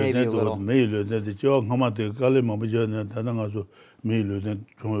 Maybe a little.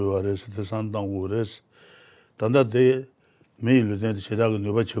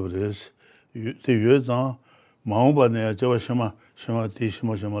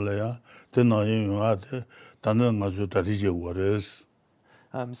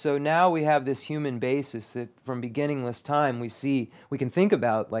 So now we have this human basis that from beginningless time we can think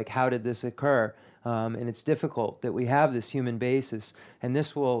about, like, how did this occur? And it's difficult that we have this human basis. And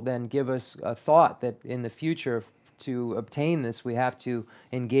this will then give us a thought that in the future, to obtain this, we have to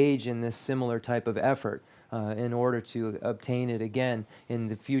engage in this similar type of effort in order to obtain it again in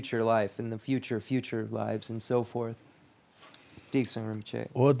the future life, in the future lives, and so forth. Decent Rinpoche.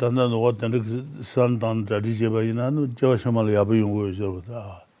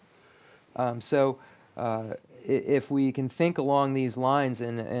 So if we can think along these lines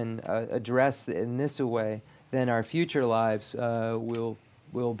and address in this way, then our future lives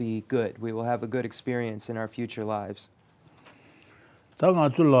will be good. We will have a good experience in our future lives.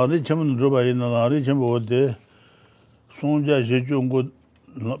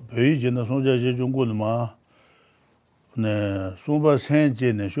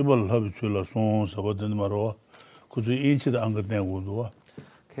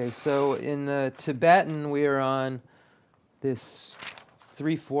 Okay, so in the Tibetan, we are on this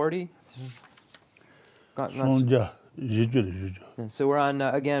 340. So we're on,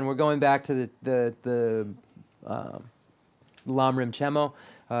 again, we're going back to the Lamrim Chenmo,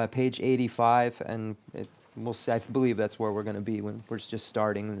 page 85, and we'll see, I believe that's where we're going to be when we're just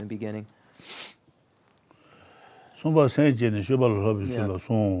starting in the beginning.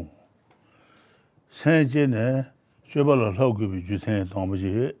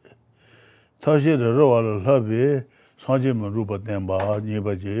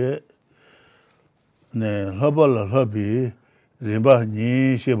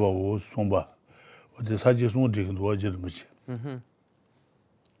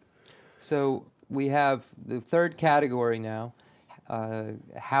 So we have the third category now,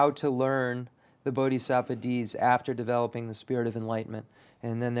 how to learn the Bodhisattva deeds after developing the spirit of enlightenment.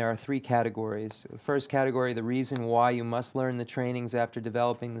 And then there are three categories. The first category, the reason why you must learn the trainings after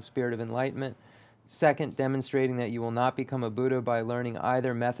developing the spirit of enlightenment. Second, demonstrating that you will not become a Buddha by learning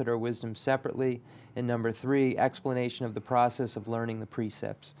either method or wisdom separately. And number three, explanation of the process of learning the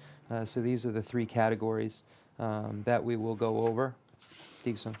precepts. So these are the three categories that we will go over.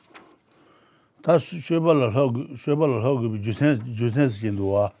 Dixon.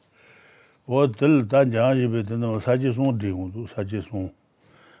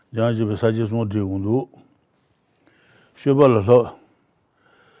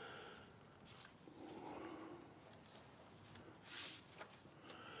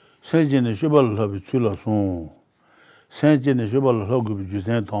 Senjene shubal labi chula song. Senjene shubal labi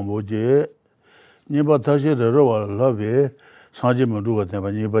jusen tamboje. Nipa tashi rawa labi sanji munduwa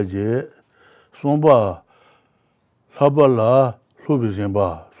tenpa nipa je. Somba labala lubi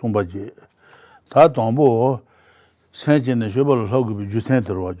zenba somba je. Ta tambo senjene shubal labi jusen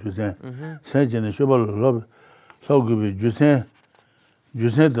tarwa jusen. Senjene shubal labi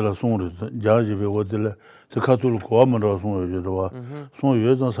jusen tala song jaji be wadila. Katul Kuamara Song Yodwa, Song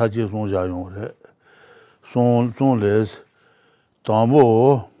Yodon Saji Song Jayong, Song Les,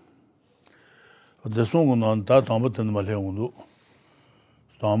 Tambo, the song on that Tambotan Maleundu,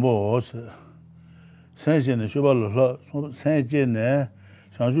 Tambo, Saint-Jean, Shubal, Saint-Jean,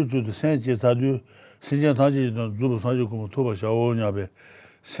 Shanju to the Saint-Jean, Saint-Jean Taji, Zubu Sanju Kumotoba Shaonabe,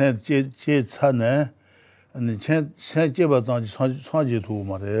 Saint-Jean Tsane, and Saint-Jean Sanji to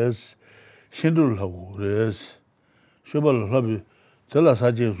Mares. Shindul hagu res, shobal labi tela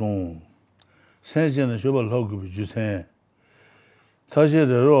saje song, senjene shobal hagu bi jusen, taje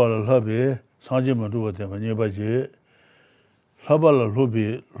de roa labi sanje manduwa tenpa nyeba je, labala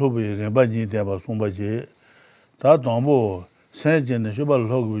lobi renpa nyi tenpa songba je, ta tambo senjene shobal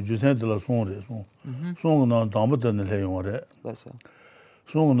hagu bi jusen tela song re song, song nan tambo tene le yong re,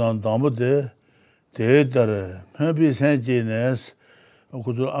 song nan tambo de dare, penpi senjene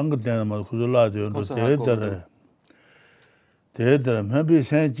kuzu angden ma kuzu la de de maybe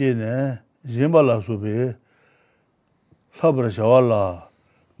senji ne jimbala subi sabra shawala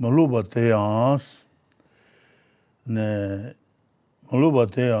maluba teans ne maluba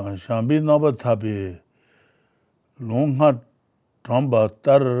teans shambi naba tabi longha tamba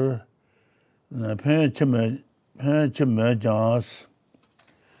tar ne penchme jans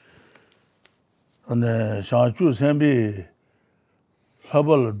ne shanchu sembi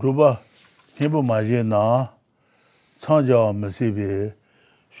Habal Duba, Himbo Majina, Tanja Masibi,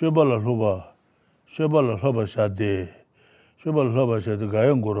 Shubala Luba, Shubala Haba Shade, Shubala Haba Shade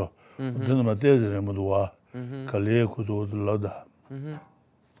Gayangura, Matez Mudua, Kale Kuzu Lada.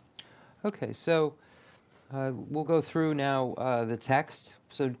 Okay, so we'll go through now the text.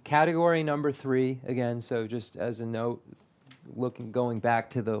 So category number 3, again, so just as a note, going back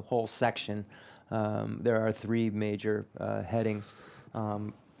to the whole section, there are 3 major headings.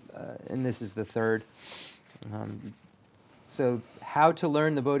 And this is the third. So how to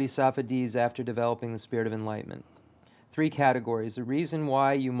learn the Bodhisattva deeds after developing the spirit of enlightenment. 3 categories. The reason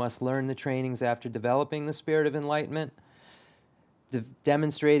why you must learn the trainings after developing the spirit of enlightenment,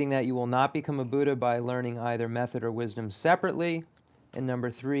 demonstrating that you will not become a Buddha by learning either method or wisdom separately, and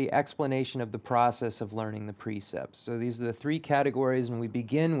number 3, explanation of the process of learning the precepts. So these are the 3 categories, and we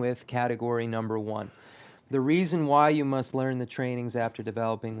begin with category number 1. The reason why you must learn the trainings after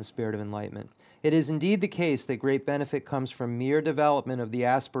developing the spirit of enlightenment. It is indeed the case that great benefit comes from mere development of the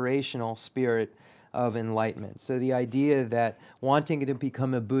aspirational spirit of enlightenment. So the idea that wanting to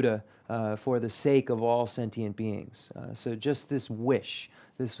become a Buddha for the sake of all sentient beings. So just this wish,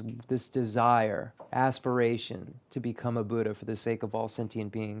 this desire, aspiration to become a Buddha for the sake of all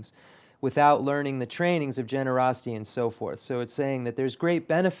sentient beings, without learning the trainings of generosity and so forth. So it's saying that there's great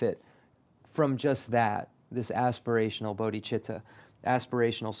benefit from just that, this aspirational bodhicitta,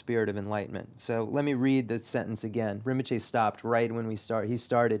 aspirational spirit of enlightenment. So let me read the sentence again. Rinpoche stopped right when he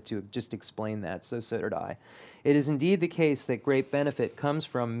started to just explain that, so did I. It is indeed the case that great benefit comes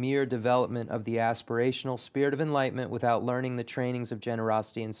from mere development of the aspirational spirit of enlightenment without learning the trainings of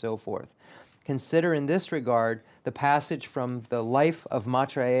generosity and so forth. Consider in this regard the passage from the Life of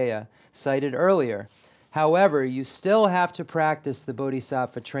Maitreya cited earlier. However, you still have to practice the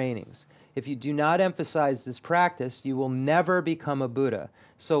bodhisattva trainings. If you do not emphasize this practice, you will never become a Buddha.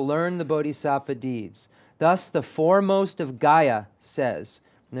 So learn the bodhisattva deeds. Thus, the foremost of Gaia says,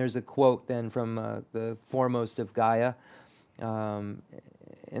 and there's a quote then from the foremost of Gaia,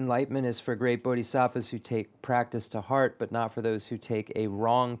 enlightenment is for great bodhisattvas who take practice to heart, but not for those who take a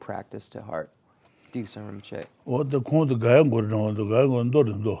wrong practice to heart. Diksan Rinpoche.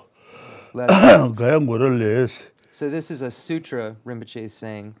 So this is a sutra Rinpoche is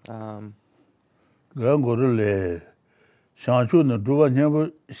saying. Shanchu na druva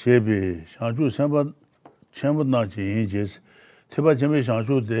nyambu shebi, shanchu semba chenmu nachi yinjis, tiba chembe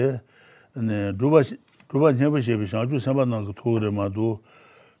shanchu de, druva nyambu shebi, shanchu semba naka togre madu,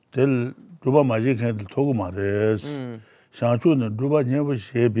 del druva maji kende togu mares. Shanchu na druva nyambu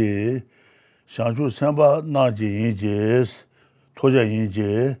shebi, shanchu semba nachi yinjis, toja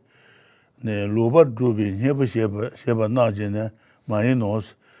yinjis, luba drubi nyambu sheba nachi ne, mayi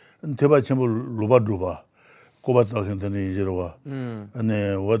nos, tiba chembu luba druba. Kobata kentani jirwa.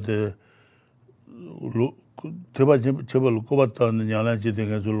 Ane wate teba chebal kobata nyalan chite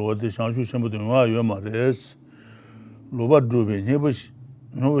kensu wate shanshu shembudu nga yue ma res. Loba drubi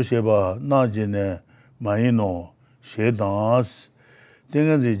nyebu sheba na jine mayino she dans.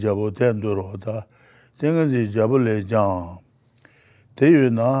 Tengenzi jabu tenduro ta. Tengenzi jabu le jang.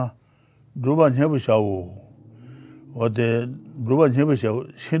 Teyu na druba nyebu shawu. Wate druba nyebu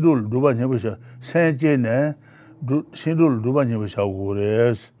shawu. Shindul druba nyebu shawu. Senje ne Shindul druba nyebu shawu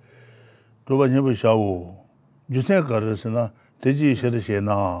res. Druba nyebu shawu. Jusen karesina teji shere she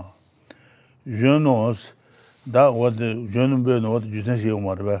na. Yunos da wate yunumbe no wate jusen she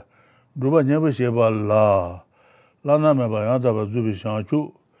umarbe. Druba nyebu sheba la. La na meba yandaba zubi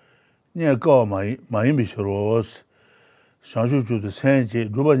shanchu. Nye kawa mayimbi shiros. Shanchu chu de senje.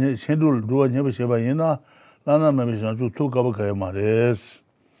 Shindul druba nyebu sheba yina. La na meba shanchu tu kaba kaya ma res.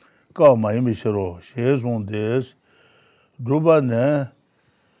 Kao mayimbi shiro, shezon des, druba ne,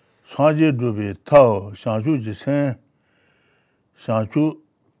 sanje drubi tao, shanshu ji sen, shanshu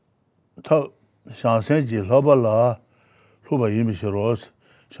tao, shansen ji loba la, loba yimbi shiros,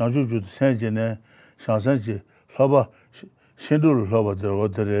 shanshu ju sen ji ne, shansen ji loba, shindul loba derwa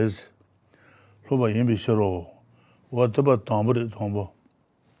deres, loba yimbi shiro, wataba tamburi tambo.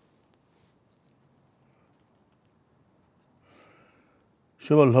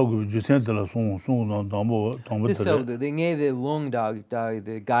 So the nge the lung dog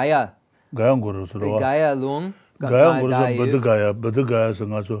the Gaia. Gaia guru so. The Gaia lung. Gaia guru but Gaia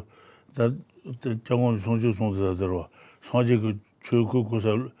sanga so that the jangon sonju song the dero. Sonji ku chuku ku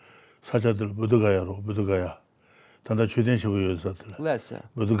sa sacha del but Gaia. Tanda chuden shi yo sa. Less.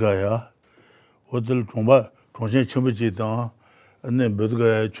 But Gaia. Hotel tomba tonje chimbu ji da and but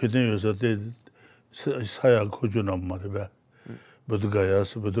Gaia chuden yo sa te saya ko ju na ma ba.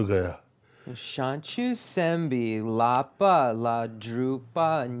 Budugaya. Shanchu sembi lapa la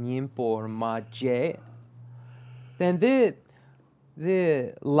drupa nyimpor maje. Then the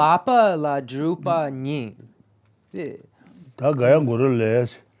lapa la drupa nyin. Ta gaya guru les.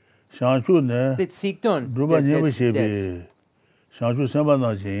 Shanchu ne. Bit sikton. Drupa nyimbi shebi. Shanchu semba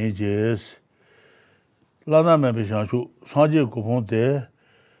na jinjes. Lana mebi shanchu sanje kupon te.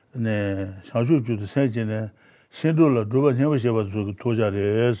 Ne shanchu ju de senje ne. Shindula druba nyambu sheba toja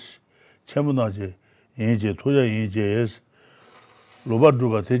res, Chenmo naji yinje, toja yinje es, 로바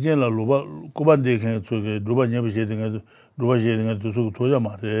drupa tejenla loba kuban dekhen tsoke drupa nyeba shedinga drupa shedinga tsoke toja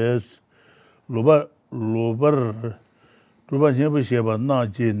mares lobar drupa nyeba sheba na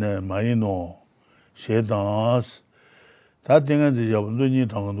je ne mayino shedans ta tengan zi jaba ndonyi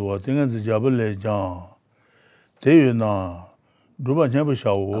tangandwa tengan zi jaba le jang teyu na drupa nyeba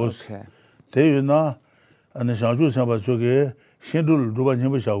shawos teyu na ane shangshu samba tsoke shindul drupa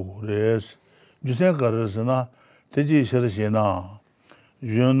nyeba shawores jusen karasana teji shara shena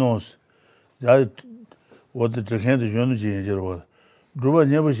Yunus, ya wada chakhen de yunu ji yin jirwa. Drupa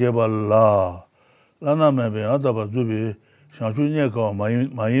nyeba sheba la na mebe adaba zubi shangshu nye kawa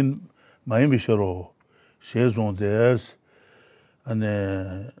mayin bisharo she zon des.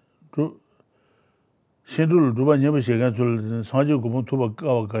 Ane shindul drupa nyeba shegen tul sanji gubun tuba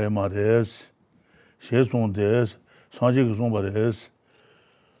kawa kaya ma res. She zon des, sanji guzon ba res.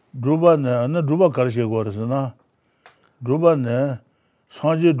 Drupa ne, ane drupa kar shegwa resana. Drupa ne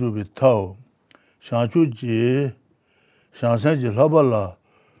상제 두비 타오 상주지 상산지 라발라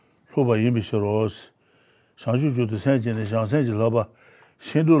로바 임비시로스 상주주도 생진의 상산지 라바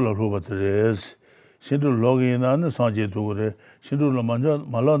신도라 로바드레스 신도 로그인하는 상제 두고래 신도로 먼저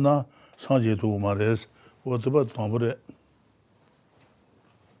말라나 상제 두고 말레스 어떻게 담보래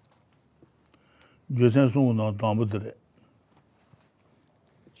교생 송은 담보드레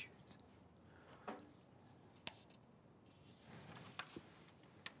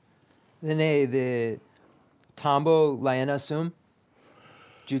The Tambo Layana Sum?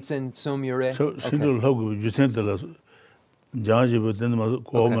 Jutsen Sum Yure? So, okay,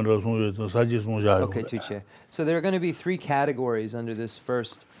 Tuche. So there are going to be 3 categories under this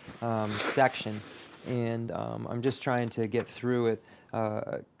first section, and I'm just trying to get through it.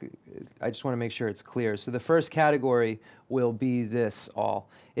 I just want to make sure it's clear. So the first category will be this all.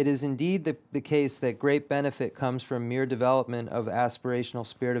 It is indeed the case that great benefit comes from mere development of aspirational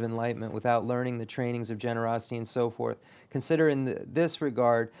spirit of enlightenment without learning the trainings of generosity and so forth. Consider in this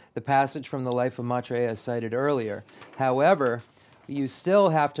regard the passage from the life of Maitreya cited earlier. However, you still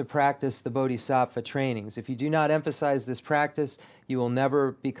have to practice the bodhisattva trainings. If you do not emphasize this practice, you will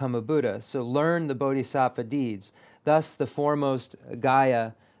never become a Buddha. So learn the bodhisattva deeds. Thus, the foremost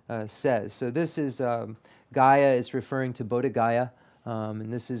Gaya says. So this is, Gaya is referring to Bodha Gaya,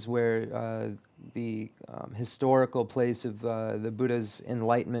 and this is where the historical place of the Buddha's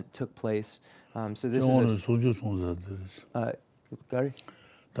enlightenment took place. So this is so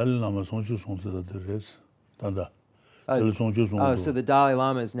the Dalai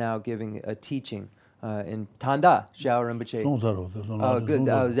Lama is now giving a teaching in Tanda, Zhao Rinpoche. Oh, good.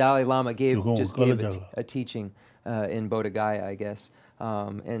 The Dalai Lama just gave a teaching in Bodha Gaya, I guess.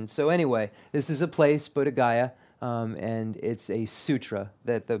 And so anyway, this is a place, Bodha Gaya, and it's a sutra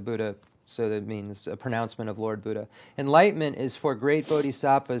that the Buddha, so that means a pronouncement of Lord Buddha. Enlightenment is for great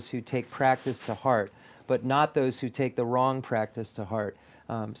bodhisattvas who take practice to heart, but not those who take the wrong practice to heart.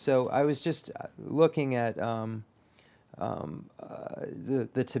 So I was just looking at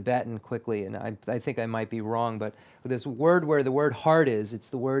the Tibetan quickly, and I think I might be wrong, but this word where the word heart is, it's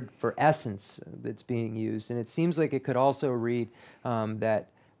the word for essence that's being used, and it seems like it could also read that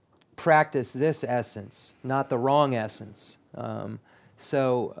practice this essence, not the wrong essence.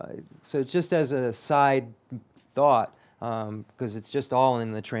 So just as a side thought, because it's just all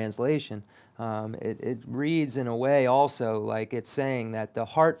in the translation, it reads in a way also like it's saying that the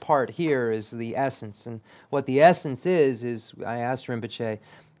heart part here is the essence. And what the essence is I asked Rinpoche,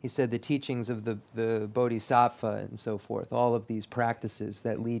 he said the teachings of the bodhisattva and so forth, all of these practices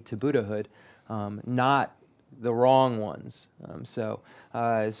that lead to Buddhahood, not the wrong ones. So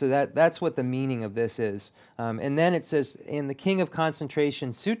that's what the meaning of this is. And then it says, in the King of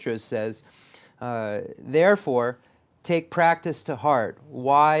Concentration Sutras says, therefore, take practice to heart.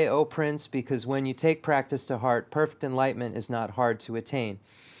 Why, O Prince? Because when you take practice to heart, perfect enlightenment is not hard to attain.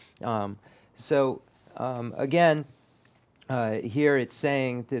 Again, here it's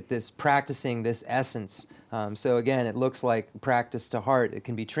saying that this practicing this essence. So again, it looks like practice to heart. It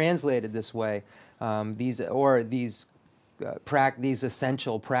can be translated this way. These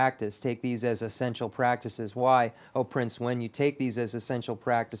essential practice, take these as essential practices. Why, O Prince? When you take these as essential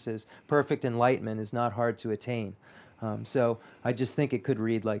practices, perfect enlightenment is not hard to attain. So I just think it could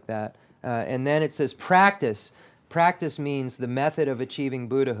read like that. And then it says practice. Practice means the method of achieving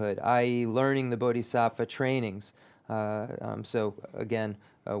Buddhahood, i.e. learning the bodhisattva trainings. So again,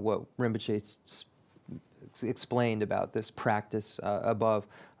 what Rinpoche explained about this practice above.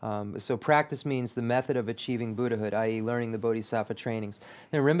 So practice means the method of achieving Buddhahood, i.e. learning the bodhisattva trainings.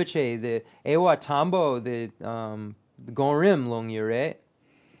 And Rinpoche, the Ewa Tambo, the Gonrim Long Yure.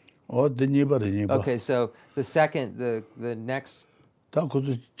 Okay, so the second, the next Okay,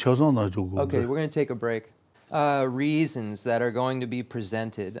 we're going to take a break. Reasons that are going to be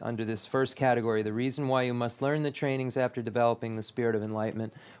presented under this first category, the reason why you must learn the trainings after developing the spirit of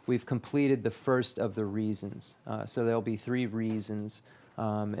enlightenment. We've completed the first of the reasons. So there'll be 3 reasons,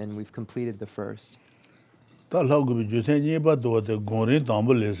 and we've completed the first.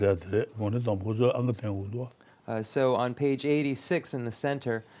 So on page 86 in the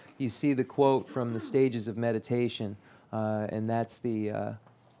center, you see the quote from the stages of meditation, and that's the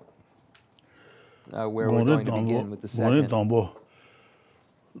where we're going to begin with the second.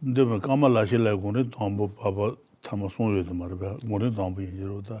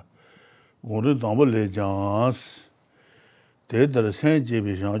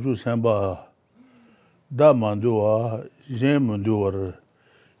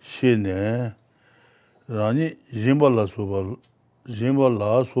 Rani jimbala suba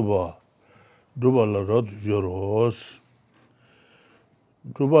dubala rod joros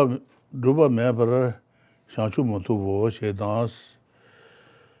duba mebra shanchu mutubo shedans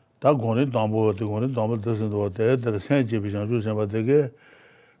ta goni dambo desendo de senje bi shanchu samba dege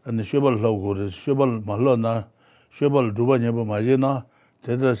and shebal logo shebal malona shebal duba nyebo majena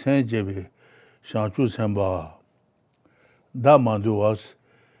de senje bi shanchu samba da manduwas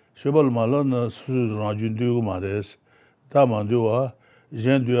Shebal Malan Su Rajundu Mares, Damandua,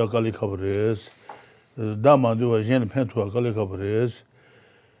 Jean du Akali Cabres, Damandua Jean Pentua Akali Cabres,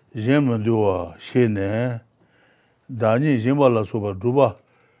 Jean Mandua Shene, Dani Jimbala Suba Duba,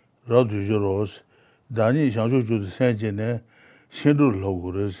 Radu Joros, Dani Janju Saint Gene, Shindu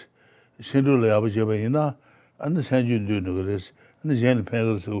Logures, Shindu Leabajabina, and the Saint Jundunuris, and the Jean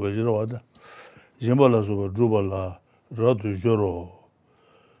Pengels Wajroda, Jimbala Suba Dubala, Radu Joro.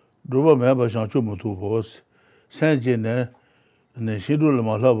 Duba meba shanchu mutu pos, sanje ne shindul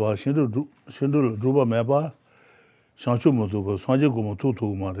malaba, shindul duba meba shanchu mutu pos, sanje gumu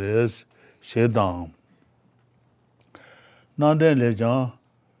tutu ma res, shedang. Nanden le jang,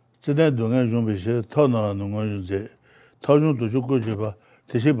 ziden dungen zhumbi she, tau nara nungan zhunze, tau zhung tu zhugu jiba,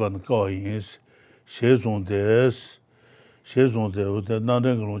 teshi ban kao yins, she zhung des,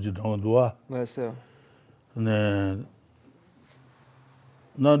 nanden gulung jitang duwa.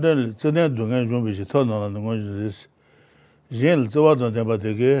 Nandel zeden dungen zhumbi shi tau nana nungan zhuzis. Zhen ziwa zang tenpa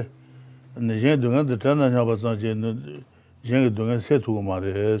teke, zhen dungen de tena nyaba zang zhen ge dungen se tuku ma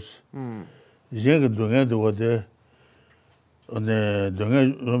res. Zhen ge dungen de wade,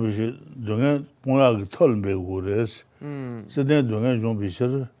 dungen zhumbi shi, dungen punga ge tol mbe gu res. Zeden dungen zhumbi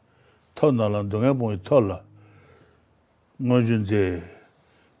shi, tau nana dungen pungi tol la. Ngon zhunze,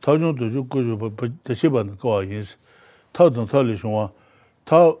 tau zhung tu zhu ku zhu pa tashiba na kawa yins. Tau zhung tau li shungwa,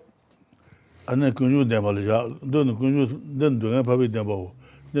 Tao ane kunju denpa le ja, den dunga pabi denpa wo,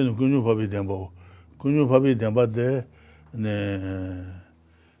 den kunju pabi denpa wo. Kunju pabi denpa de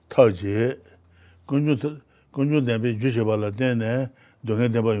tao je, kunju denpi jushe bala den dunga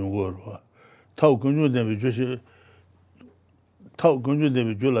denpa yungu warwa. Tao kunju denpi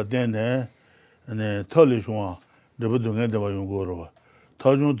jula den tao li shunga, driba dunga denpa yungu warwa.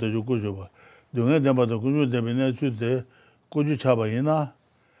 Tao jung teju kuju ba. Dunga denpa da kunju denpi ne chu de, kuju chaba ina,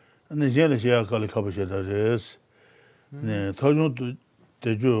 ane jele shea kali kaba sheda res. Tajun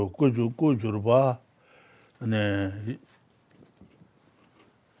teju kuju rupa, ane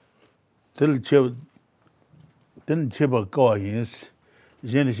tel cheba kawa yins,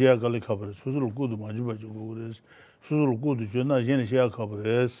 jele shea kali kaba res. Susul kudu majuba jugu res. Susul kudu juna jele shea kaba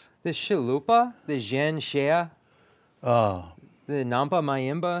res. The Shilupa? The Jen Shea? The Nampa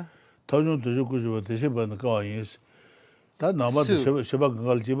Mayimba? Tajun teju kuju ba tesheba na kawa yins. 다 나마도 쉐바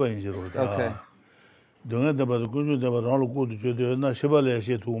강갈 집어 인지로 다. Okay. 동네 데바도 군주 데바 라로 고도 저도나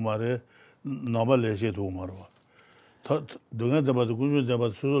쉐발레시 도마레 나발레시 도마로. 다 동네 데바도 군주 데바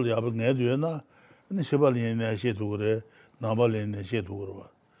수술 야박 내도나 근데 쉐발레시 도그래 나발레시 도그러.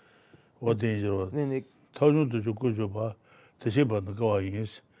 어디지로. 네. 타준도 죽고 줘봐. 대시 받는 거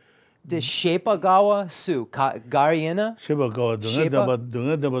아니스. The Shepagawa Su Gariana? Shepagawa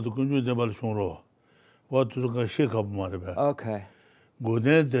동네 데바도 군주 데바를 총로. What to go shake up marba. Okay. Go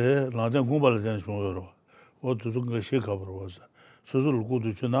there, London Gumbal then show. What to go shake up was. So go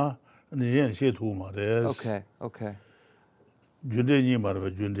to China and the Yen shade to Mares. Okay. Junde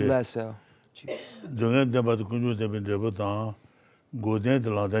Marba, Junde. Lesso. Don't get about the Kunju Debin Debutan. Go there, the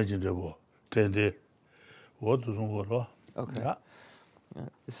London Debo. 10 day. What to go? Okay. Yeah.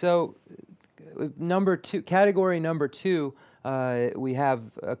 So, category number 2. We have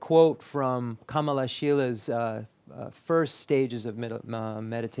a quote from Kamala Shila's first stages of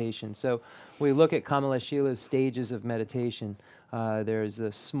meditation. So we look at Kamala Shila's stages of meditation. There's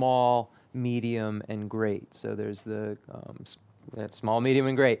the small, medium, and great. So there's the small, medium,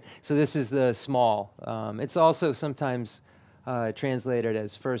 and great. So this is the small. It's also sometimes translated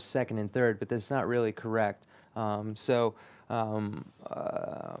as first, second, and third, but that's not really correct. Baba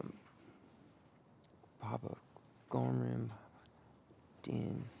Gomrim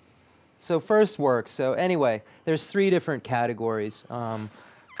Din. So first work. So anyway, there's 3 different categories.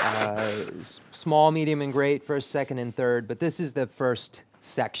 Small, medium, and great, first, second, and third. But this is the first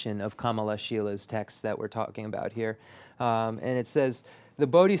section of Kamala Shila's text that we're talking about here. And it says, the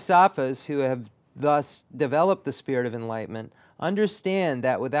bodhisattvas who have thus developed the spirit of enlightenment understand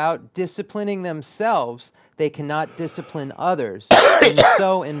that without disciplining themselves, they cannot discipline others, and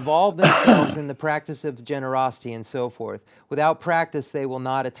so involve themselves in the practice of generosity and so forth. Without practice, they will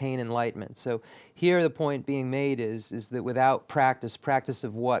not attain enlightenment. So here the point being made is that without practice, practice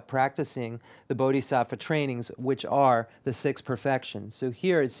of what? Practicing the bodhisattva trainings, which are the 6 perfections. So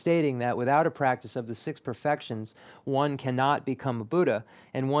here it's stating that without a practice of the 6 perfections, one cannot become a Buddha,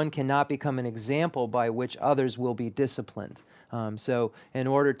 and one cannot become an example by which others will be disciplined. So in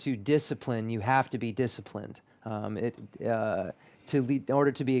order to discipline, you have to be disciplined. In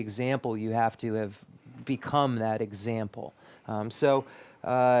order to be example, you have to have become that example.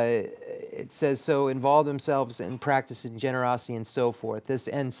 It says, so involve themselves in practice in generosity and so forth. This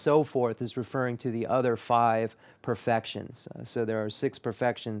and so forth is referring to the other 5 perfections. So there are 6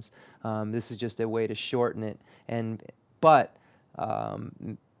 perfections. This is just a way to shorten it. But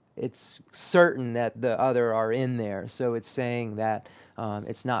it's certain that the other are in there. So it's saying that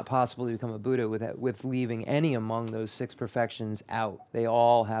it's not possible to become a Buddha with leaving any among those 6 perfections out. They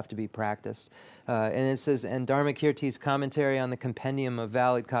all have to be practiced. And it says, and Dharmakirti's commentary on the Compendium of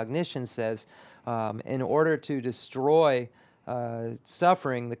Valid Cognition says, in order to destroy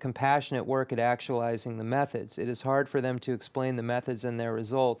suffering, the compassionate work at actualizing the methods, it is hard for them to explain the methods and their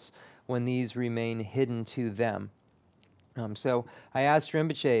results when these remain hidden to them. So I asked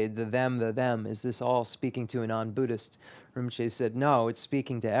Rinpoche, the them, is this all speaking to a non-Buddhist? Rinpoche said, no, it's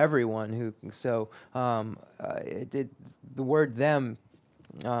speaking to everyone who, so the word them,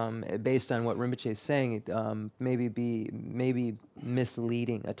 based on what Rinpoche is saying, maybe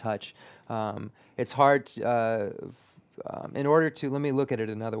misleading a touch. It's hard to, in order to, let me look at it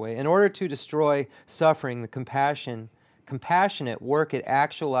another way. In order to destroy suffering, the compassionate work at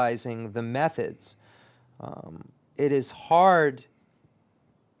actualizing the methods, it is hard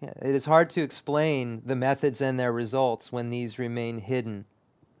to explain the methods and their results when these remain hidden.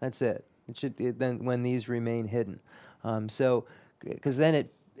 That's it. It should then when these remain hidden. Because then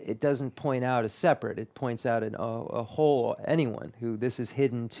it doesn't point out as separate. It points out a whole anyone who this is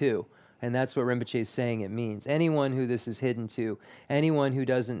hidden to. And that's what Rinpoche is saying it means. Anyone who this is hidden to, anyone who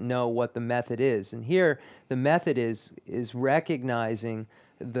doesn't know what the method is. And here, the method is recognizing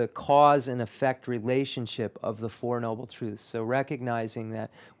the cause and effect relationship of the Four Noble Truths. So recognizing that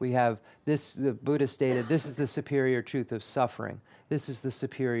we have this, the Buddha stated, this is the superior truth of suffering. This is the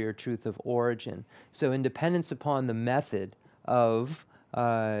superior truth of origin. So in dependence upon the method of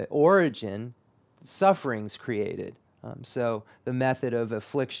origin, suffering's created. So the method of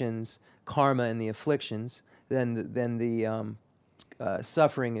afflictions, karma and the afflictions, then the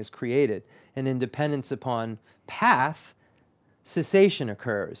suffering is created. And in dependence upon path, cessation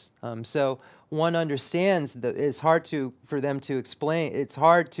occurs. So one understands that it's hard for them to explain. It's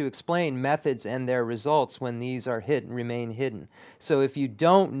hard to explain methods and their results when these are remain hidden. So if you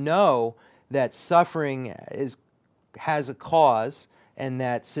don't know that suffering has a cause and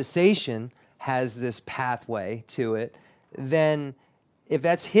that cessation has this pathway to it, then if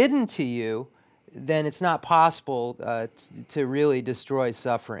that's hidden to you, then it's not possible to really destroy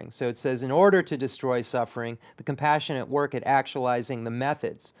suffering. So it says, in order to destroy suffering, the compassionate work at actualizing the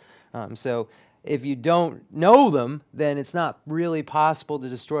methods. So if you don't know them, then it's not really possible to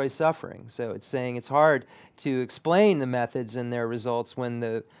destroy suffering. So it's saying it's hard to explain the methods and their results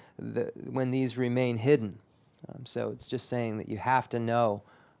when when these remain hidden. So it's just saying that you have to know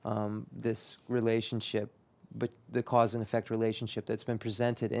this relationship, but the cause and effect relationship that's been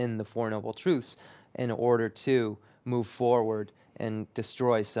presented in the Four Noble Truths in order to move forward and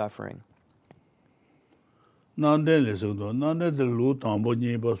destroy suffering. So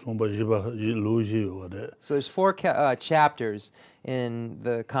there's 4 chapters in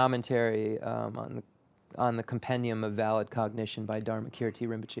the commentary on the Compendium of Valid Cognition by Dharmakirti,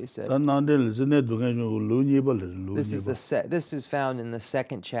 Rinpoche said. This is found in the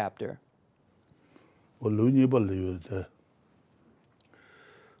 2nd chapter. So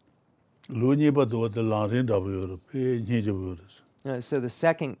the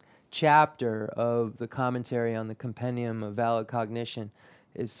 2nd chapter of the commentary on the Compendium of Valid Cognition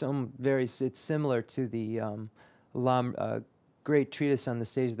is it's similar to the great treatise on the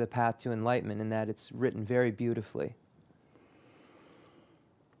stage of the path to enlightenment in that it's written very beautifully.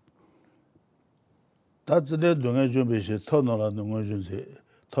 That's the doing a tunnel and the emergency.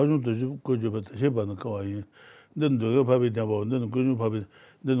 Town to go to the ship on the car. Then do a papi devil, then go to papi,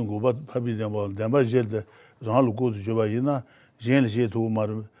 then go back papi devil, then by jet the Ral go to Jobaina, Jen she to Mar,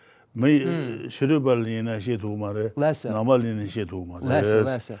 may Shirubal she to Mare, Namal in she to Mar.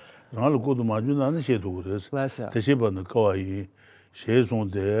 Lesser. Ral go to Majuna and she to this. The ship on the car. She's on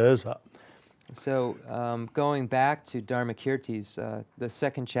this. So, going back to Dharmakirti's, the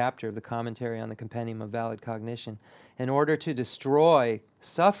second chapter of the commentary on the Compendium of Valid Cognition, in order to destroy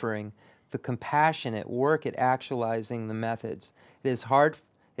suffering, the compassionate work at actualizing the methods. It is hard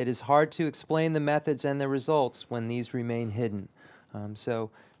to explain the methods and the results when these remain hidden. So,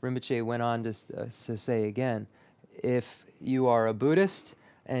 Rinpoche went on to say again, if you are a Buddhist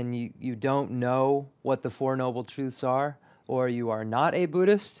and you don't know what the Four Noble Truths are, or you are not a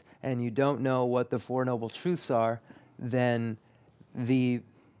Buddhist, and you don't know what the Four Noble Truths are, then the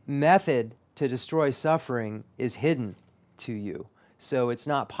method to destroy suffering is hidden to you. So it's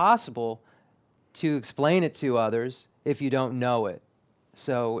not possible to explain it to others if you don't know it.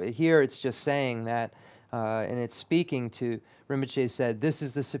 So here it's just saying that, and it's speaking to, Rinpoche said, this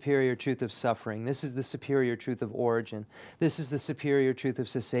is the superior truth of suffering. This is the superior truth of origin. This is the superior truth of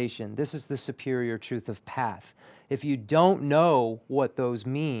cessation. This is the superior truth of path. If you don't know what those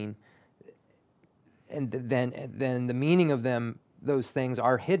mean, and then the meaning of them, those things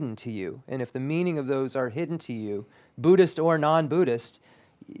are hidden to you. And if the meaning of those are hidden to you, Buddhist or non-Buddhist,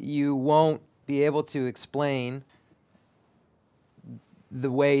 you won't be able to explain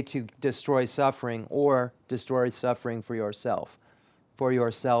the way to destroy suffering or destroy suffering for yourself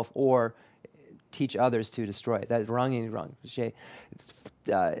or teach others to destroy it. That's wrong.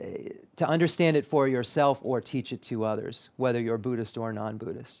 To understand it for yourself or teach it to others, whether you're Buddhist or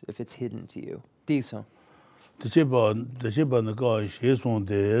non-Buddhist, if it's hidden to you. Diso. The ship on the car, she's on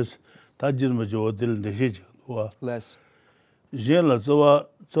this, that didn't do the hitch. Less. Jella Zoa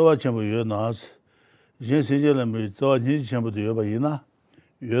Chenmo Yunas, Jen Sijel and Zoa Chenmo de Yobaina,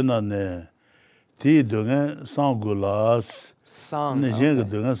 Yunane, Ti Dungan, Sangulas, Sang. Jen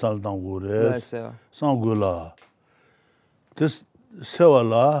Dungan Saldan Wures, Sangula. This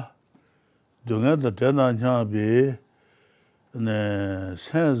Sewala, Dungan the Tenan Chambi, and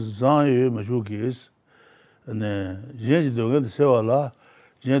Saint Zan Majukis, and Jen Dungan the Sewala,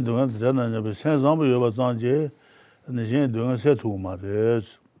 Jen Dungan the Tenan, Saint Zambu Yobazanje, and the Jen Dungan Setu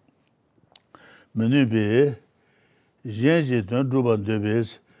Mares. Menubi, Jen Jiton Druban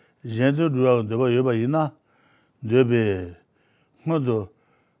Debis, Jen Druban Deba Yobaina, Debe, Modo,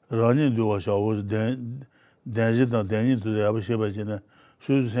 Running do what I was then. Tenzin Tenzin to the Abishebajina,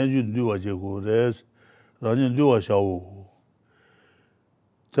 Susan send you do what you go, there's running do a show.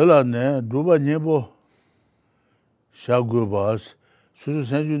 Tell her, Duba Nebo Shagubas, Susan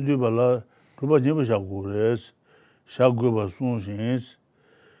send you do Bala, Duba Nebo Shagures, Shagubas soon shins,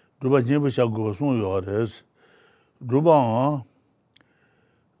 Duba Nebo Shagubas soon yores, Duba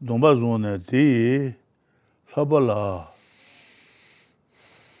Dombazone tea, Sabala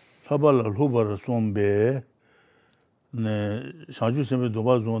Hubar Sombe. Ne Shanju Sembe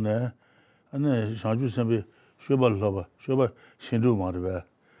Doba Zone, and Shanju Sembe Shobal Shindu Marbe,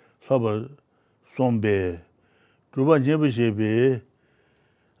 Loba Sombe, Druba Jebishebe,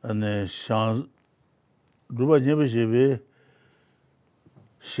 and Druba Jebishebe,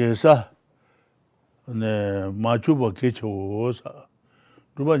 Shesa, and Machuba Kitchos,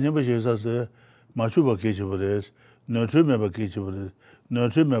 Druba Jebishesa, Machuba Kitchos, no trip member Kitchos, no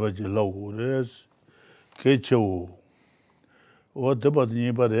trip member Jello, Kitcho. What about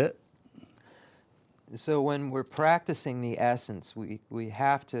anybody? So when we're practicing the essence, we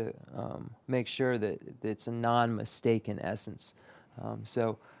have to make sure that it's a non-mistaken essence.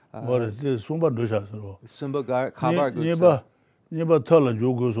 What is this? Sumba Dusha. Sumba Kabar Gutsa. Never tell a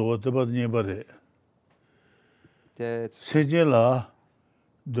joke, so what about anybody? Sejela,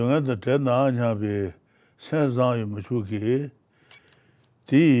 don't the Tena and have Senzan Machuki.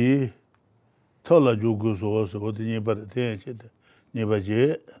 Tea, Tola Jugus was what anybody thinks. Never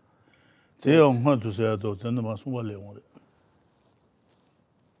yet. They don't want to say I don't know.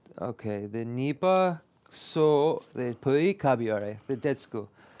 Okay, the Nipa so the Pui Kabiore, the Detsku.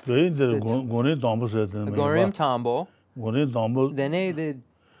 The Gorin Tombo said, Gorim Tombo. Gorin Tombo. Then the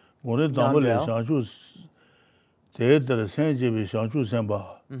Gorin Tombo, Shanchus. They had the same Jimmy Shanchu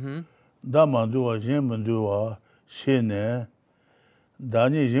Samba. Damandua, Jimandua, Shene,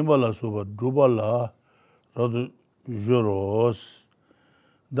 Dani Jimbala Suba, Drubala, Rod Juros.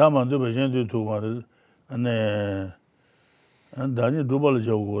 Damandu Bajendu to and And Dani Dubal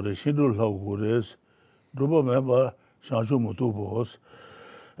Jogore, Shidul Hogores, Duba Meba, Shanchu Mutubos,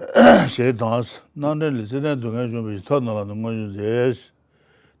 She dance, none listening to Ganjum is Tonal and Gonjus,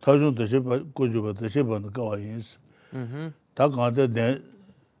 Tajun the ship, Kujuba, the ship on the Gawaians. Takante then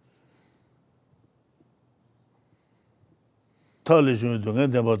Talishu to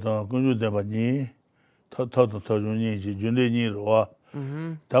get about Gunju Debani, Tata Tajuni, Jundi Roa,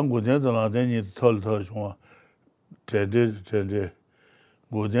 Tangu Dentala, then you told Tajua, Tende,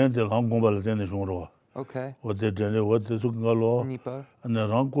 Guden the Langumbal Tenishunroa. Okay. What they did, what the Sukalo, Nipa. and the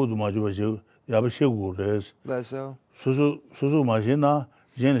Ranko to Majuba, Yabashigures, Leso. Susu Machina,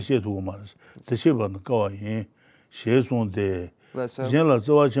 Jen Shetumas, the ship on the Kawaii, Shesun de Leso. Jenla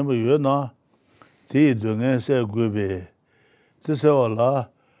Zoa Chemba Yuna, Ti Dungan Se Gube, Tisawala,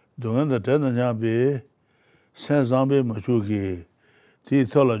 Dungan the Tenanyabe, San Zambi Machuki, Ti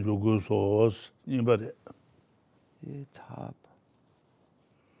Tola Jugu sauce, anybody. Top.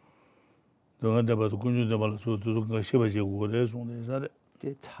 Dungan the Batukunju de Balasu to Shibaji Gures on the Zare.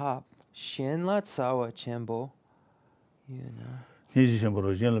 The top. Shin Lat Sawa Chenmo. You know.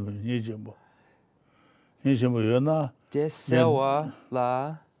 Nijimbo, Jenla Nijimbo. Nijimbo Yuna. De Sewa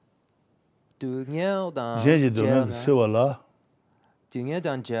La. Dunyel Dan. Jenji Dungan Sewala. Dunyel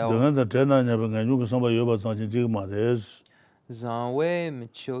Dan Gel. Dungan the Tenanyabe and you somebody over Sanjin Jigmares. Zanwe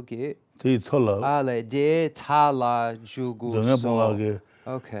Michogi. Ti Tola. Ale de Tala Jugu. Dungan So. Bogage.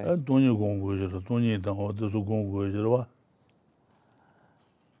 Okay. Don't you go with don't you know the Gongo?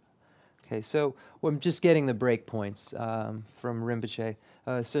 Okay, so I'm just getting the break points from Rinpoche.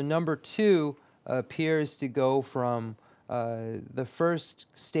 So number 2 appears to go from the first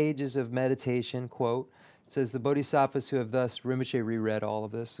stages of meditation, quote, it says, the bodhisattvas who have thus, Rinpoche reread all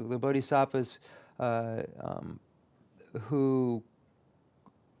of this, so the bodhisattvas who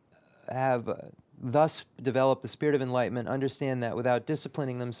have thus developed the spirit of enlightenment understand that without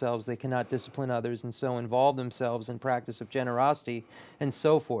disciplining themselves, they cannot discipline others, and so involve themselves in practice of generosity and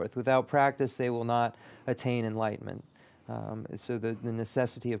so forth. Without practice, they will not attain enlightenment. So the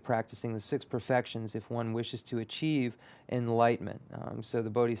necessity of practicing the 6 perfections if one wishes to achieve enlightenment. So the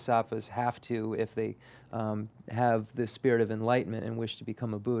bodhisattvas have to, if they have the spirit of enlightenment and wish to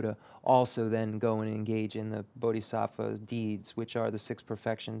become a Buddha, also then go and engage in the bodhisattva deeds, which are the 6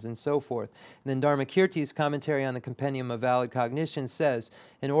 perfections and so forth. And then Dharmakirti's commentary on the Compendium of Valid Cognition says,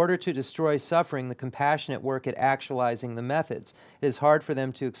 in order to destroy suffering, the compassionate work at actualizing the methods. It is hard for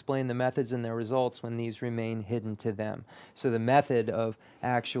them to explain the methods and their results when these remain hidden to them. So the method of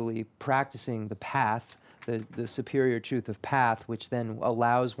actually practicing the path, the superior truth of path, which then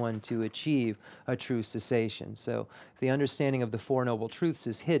allows one to achieve a true cessation. So if the understanding of the 4 Noble Truths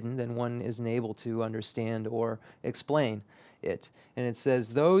is hidden, then one isn't able to understand or explain it. And it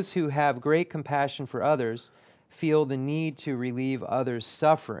says, those who have great compassion for others feel the need to relieve others'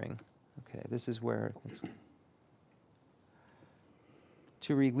 suffering. Okay, this is where it's...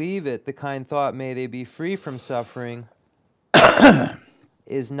 To relieve it, the kind thought, may they be free from suffering,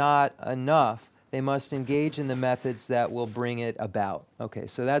 is not enough. They must engage in the methods that will bring it about. Okay,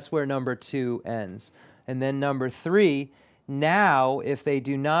 so that's where number 2 ends. And then number 3, now, if they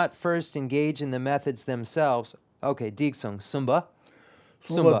do not first engage in the methods themselves, okay, Digsung, Sumba.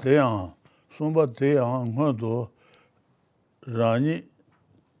 Sumba Deyang, Hondo, Rani,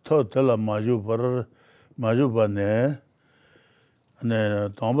 Totela Majuba Ne, and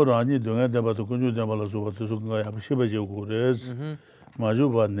Tomba Rani, Dunga Debatu Kunju Debala Suba, Shibaji Gures,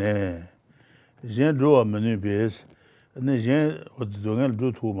 Majuba Ne. Jen drew a menu base, and then Jen what the Dungan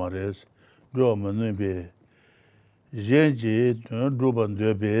drew 2 mares, draw a menu base. Jen G, drew on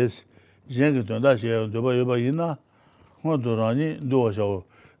the base, Jen Tondashi, and Duba Yubaina, Hondo Rani, do a show,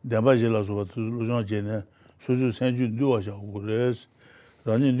 Dembajela Suba to Lujan Jene, Suzu Sanju do a show, Gures,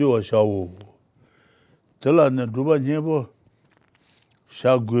 Rani do a show. Tell an Duba Jebo,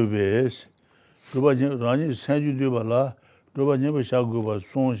 Shagubes, Duba Rani Sanju Dubala, Duba Jebo Shaguba,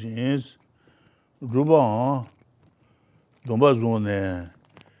 Sonjins, Ruban, Domba Zone,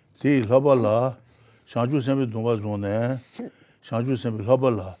 Ti Labala, Shanju Sembi Domba Zone, Shanju Sembi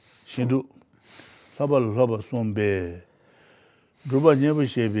Labala, Shindu, Labala Laba Sombe, Ruba Never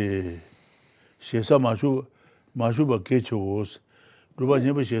Shebe, Shesa Mashuba Ketchos, Ruba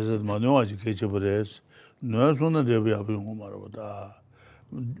Never Shesa Manoa Ketchabres, no sooner they will have Umarada.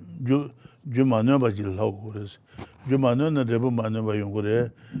 Jumano Bajil Hawkers, Jumano and Debu Manova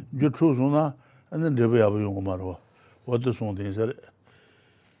Yungure, Jutruzuna. And then Debbie Abu Marwa. What the song is that?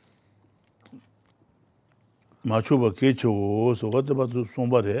 Machuba Kecho, so what about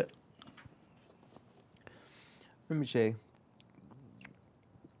somebody? Rinpoche,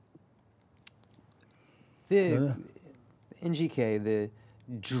 NGK, the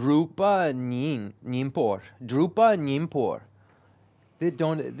Drupa Nimpor. The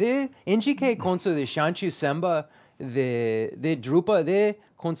NGK konso the Shanchu Semba, the Drupa the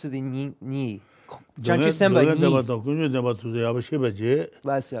konso the Ni. Shanchu Semba Ni.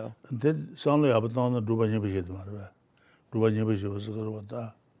 Less so. Then some of the Drupa Nimpishit, Drupa Nimpish was a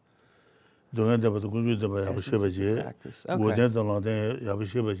don't have to go to the Yabashibaji, would then the London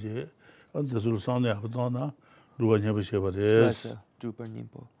Yabashibaji, and the Sulsana Abadona, Drupa Nimpishit is. Drupa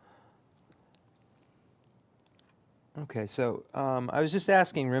Nimpo. Okay, so I was just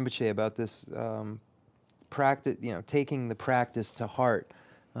asking Rinpoche about this practice, taking the practice to heart,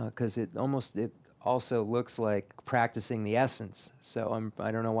 because it also looks like practicing the essence. So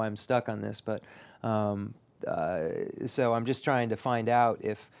I don't know why I'm stuck on this, but so I'm just trying to find out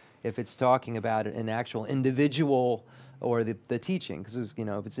if it's talking about an actual individual or the teaching, because if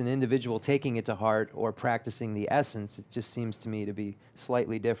it's an individual taking it to heart or practicing the essence, it just seems to me to be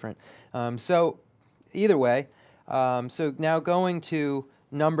slightly different. So either way. So now going to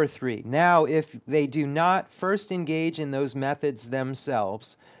number 3. Now, if they do not first engage in those methods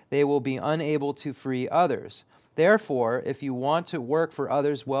themselves, they will be unable to free others. Therefore, if you want to work for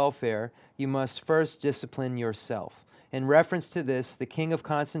others' welfare, you must first discipline yourself. In reference to this, the King of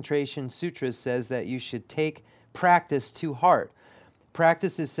Concentration Sutras says that you should take practice to heart.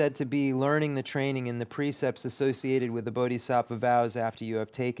 Practice is said to be learning the training and the precepts associated with the Bodhisattva vows after you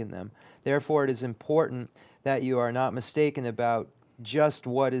have taken them. Therefore, it is important that you are not mistaken about just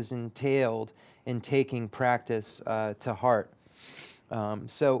what is entailed in taking practice to heart.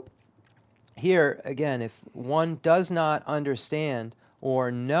 So here, again, if one does not understand or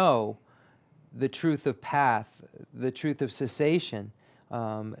know the truth of path, the truth of cessation,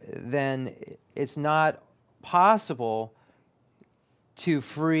 then it's not possible to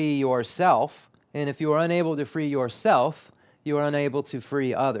free yourself. And if you are unable to free yourself, you are unable to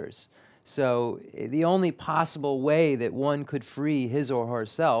free others. So the only possible way that one could free him or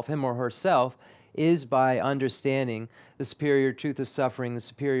herself, is by understanding the superior truth of suffering, the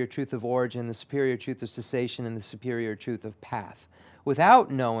superior truth of origin, the superior truth of cessation, and the superior truth of path.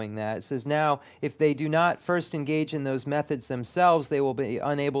 Without knowing that, it says, now, if they do not first engage in those methods themselves, they will be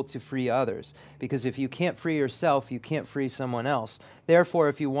unable to free others. Because if you can't free yourself, you can't free someone else. Therefore,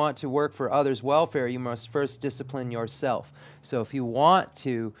 if you want to work for others' welfare, you must first discipline yourself. So if you want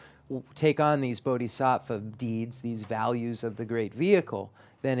to take on these bodhisattva deeds, these values of the great vehicle,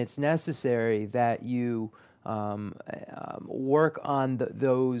 then it's necessary that you work on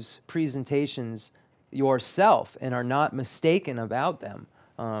those presentations yourself and are not mistaken about them.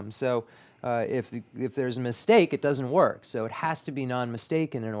 So if there's a mistake, it doesn't work. So it has to be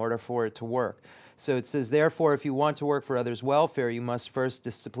non-mistaken in order for it to work. So it says, therefore, if you want to work for others' welfare, you must first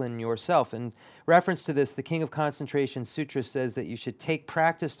discipline yourself. In reference to this, the King of Concentration Sutra says that you should take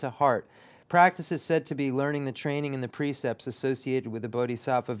practice to heart. Practice is said to be learning the training and the precepts associated with the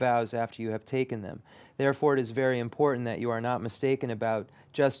bodhisattva vows after you have taken them. Therefore, it is very important that you are not mistaken about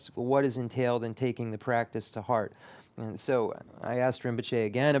just what is entailed in taking the practice to heart. And so I asked Rinpoche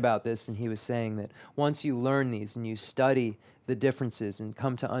again about this, and he was saying that once you learn these and you study the differences and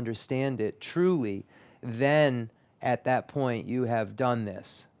come to understand it truly, then at that point you have done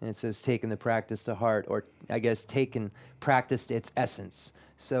this. And it says taken the practice to heart, or I guess practiced its essence.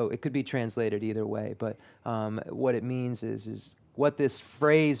 So it could be translated either way, but what it means is what this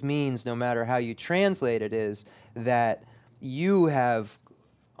phrase means, no matter how you translate it, is that you have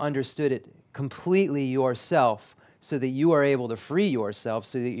understood it completely yourself, so that you are able to free yourself,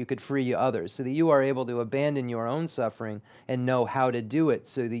 so that you could free others, so that you are able to abandon your own suffering and know how to do it,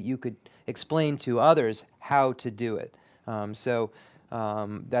 so that you could explain to others how to do it. So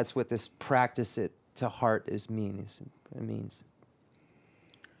that's what this practice it to heart means. It means.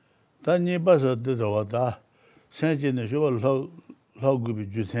 So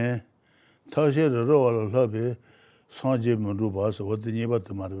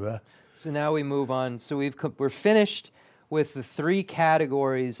now we move on. So we're finished with the 3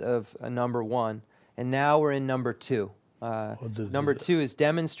 categories of number 1, and now we're in number 2. Number 2 is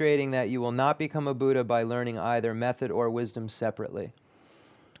demonstrating that you will not become a Buddha by learning either method or wisdom separately.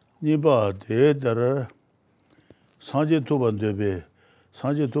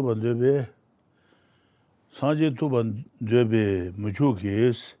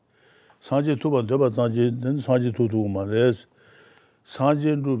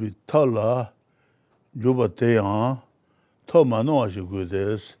 Sanjin Ruby Tala Juba Teyan, Tomanoashi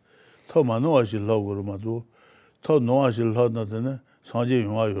Gudes, Tomanoashi Logurmadu, Tonoashi Lodnathan, Sanjin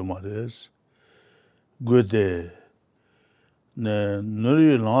Yumares, Gude,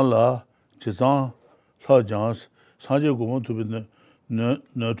 Nuri Lala, Chisan, Lajans, 상제 고문 투비는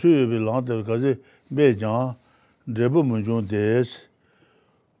너트에 랑데 가지 매장 레부 문종 데스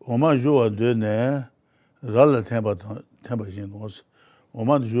오마 조아 되네 랄라 템바진 노스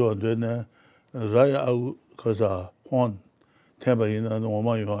오마 조아 되네 라야 가자 혼 템바이나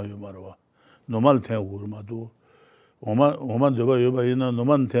오마 요아요 말와 노말 템고 마도 오마 되바 요바이나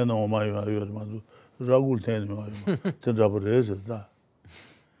노만 템나 오마 요아요 마도 라굴 템 요아요 텐자버레스다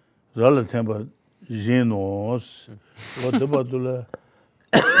랄라 템바 제노스 어디바둘라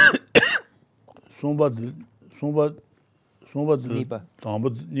송바 Nipa.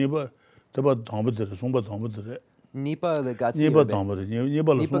 니바 데바 담버데 송바 담버데 Nipa the Gatsi. 니바 담버데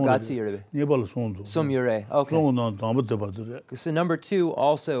니바 Nipa Gatsi Yerbe. 니바 송도 Sum Yure. Okay. 송도 담버데 바데 So number 2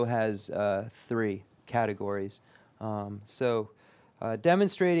 also has 3 categories.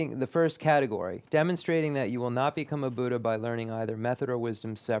 Demonstrating the first category, demonstrating that you will not become a Buddha by learning either method or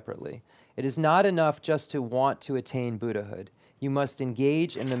wisdom separately. It is not enough just to want to attain Buddhahood. You must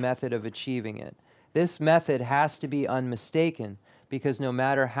engage in the method of achieving it. This method has to be unmistaken, because no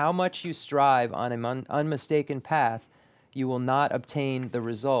matter how much you strive on an unmistaken path, you will not obtain the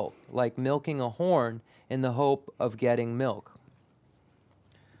result, like milking a horn in the hope of getting milk.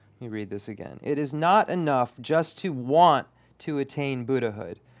 Let me read this again. It is not enough just to want to attain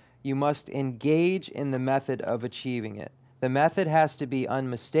Buddhahood. You must engage in the method of achieving it. The method has to be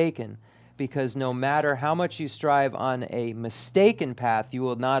unmistaken, because no matter how much you strive on a mistaken path, you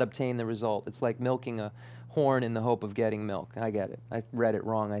will not obtain the result. It's like milking a horn in the hope of getting milk. I get it. I read it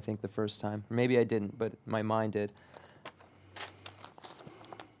wrong, I think, the first time. Maybe I didn't, but my mind did.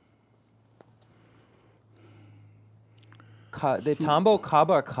 The tambo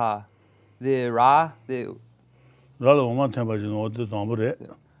kaba ka, the ra, the 라라 오만 템바진 어디 담버레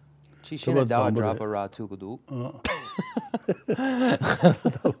chishina dawa drapa ra tukudu.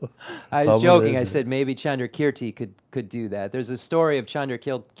 I was joking. I said maybe Chandra Kirti could do that. There's a story of Chandra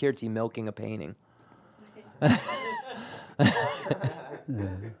Kirti milking a painting.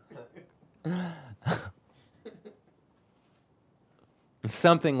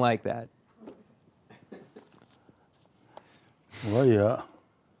 Something like that. Well, yeah.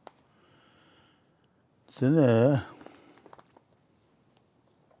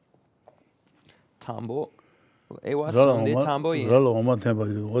 Tambo. Ewa sonde tambo yin. Ralo oma temba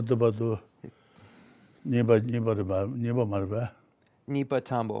what about niba marba. Nipa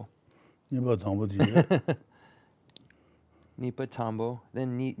tambo. Niba tambo di. Nipa tambo.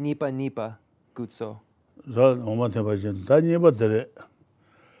 Then nipa gutso. Ralo oma temba jin. Da niba tere.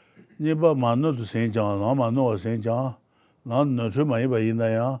 Niba mano tu sen jang, na mano sen jang. Na no chu mai ba yin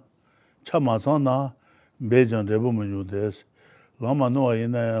ya. Cha ma sang na be jang de bu mu ju des. La mano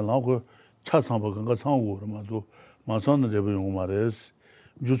yin ya la ko cha sang ba gan ga sang wu ma do. 마선의 대비 용마레스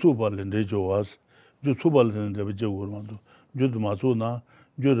주수발렌데 조와스 주수발렌데 대비 조고만도 주도 마소나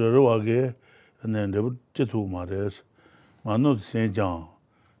주르르와게 nendebu chitu mares manu senjang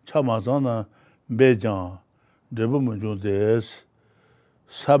chamasana bejang debu munju des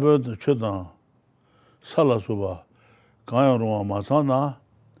sabod chodan sala suba 가요로 마사나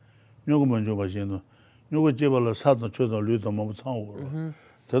요거 먼저 봐지는 요거 제발로 사도 쳐도 류도 뭐 창고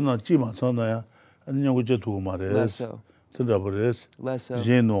더나 지만 선나야 아니 요거 저 두고 말해 들어버렸어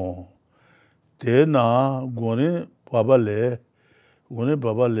제노 대나 고네 바발레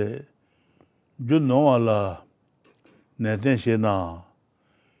준노알라 내den시나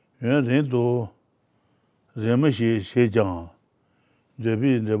연인도 레미시 세장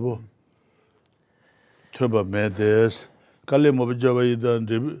데비데보 töba medes kalle mobjabaida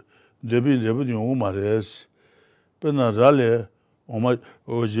debi yongu mares pena rale oma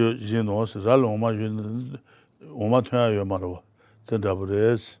ojo jenos rale oma tya yo marwa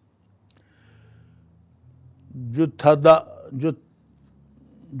tendabres jutada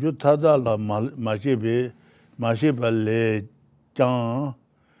la machebe jan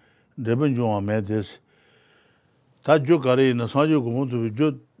debi yongu medes ta jogare na sanjo gumundu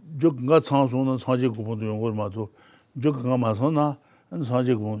저가 창소는 사제 구분도 연구를 마도 저가 마서나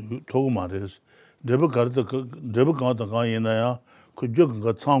사제 구분 도구 말해서 레버 가르도 레버 가다 가이나야 그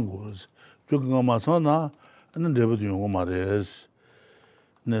저가 창고스 저가 마서나 는 레버도 연구 말해서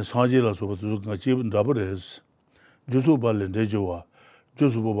네 사제라서 저가 집은 답을해서 주소발레 대조와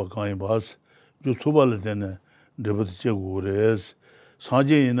주소보바 가이 바스 주소발레 되네 레버도 제고래서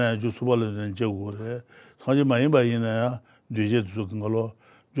사제이나 주소발레 되는 제고래 사제 많이 바이나야 뒤제도 그런 걸로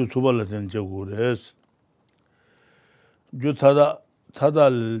주 투발을 된 적으로스 주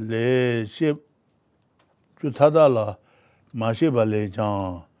타달레 시 타달라 마시발레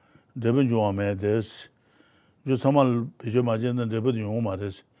장 데벤 조아메데스 주 사말 비저 맞는 데벤 용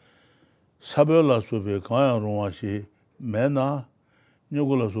말레스 사별라 수베 가양 롱와시 매나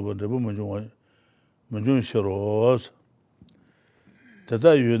녀고라 수베 대부 문중 싫어서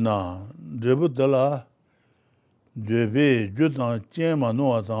대다 유나 대부들라 되베 주단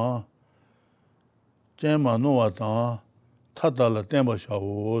쩨마노와다 타달라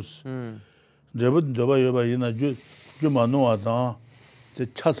템바샤오스 대부 더바여바 이나 주마노와다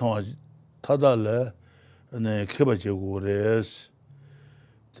제 차성화 타달래 네 케바제고레스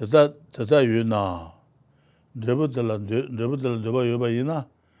대다 유나 대부들라 더바여바 이나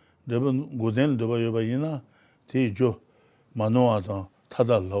대부 고된 더바여바 이나 대조 마노와다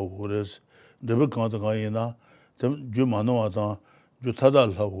타달라고 그래서 대부 가다가이나 주 마노와다 주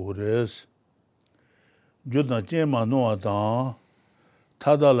타달라고 그래서 주다 제 마노와다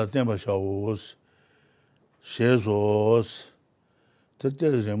타달라 템바샤오스 셰소스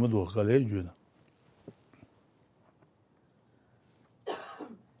그때 제모도 갈래 주나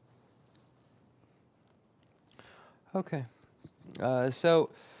Okay. So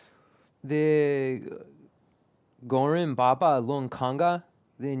the Gorin Baba Lung Kanga,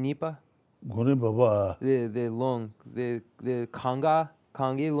 the Nipa? Gorin Baba. The Lung, the Kanga,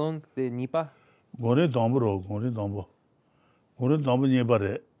 Kangi Lung, the Nipa? Gorin Dambo. Gorin Dambo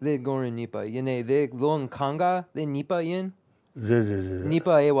Nipare. The Gorin Nipa. Yene, the Lung Kanga, the Nipa yin?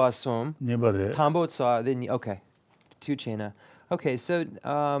 Nipa Ewa Som. Nipare. Tambo Tsa, okay. Two Chena. Okay, so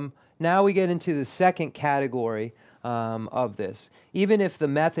now we get into the second category of this. Even if the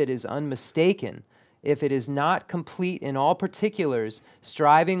method is unmistaken, if it is not complete in all particulars,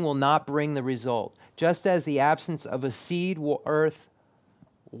 striving will not bring the result, just as the absence of a seed, earth,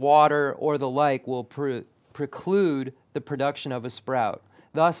 water, or the like will preclude the production of a sprout.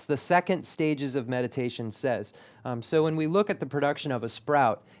 Thus, the second stages of meditation says. So when we look at the production of a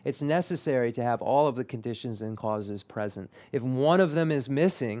sprout, it's necessary to have all of the conditions and causes present. If one of them is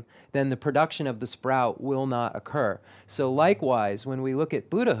missing, then the production of the sprout will not occur. So likewise, when we look at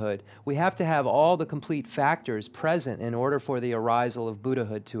Buddhahood, we have to have all the complete factors present in order for the arisal of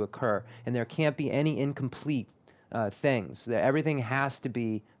Buddhahood to occur. And there can't be any incomplete things. Everything has to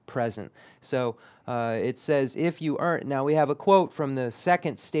be present. So it says, if you earn... Now we have a quote from the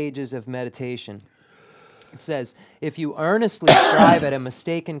second stages of meditation. It says, if you earnestly strive at a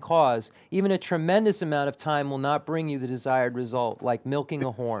mistaken cause, even a tremendous amount of time will not bring you the desired result, like milking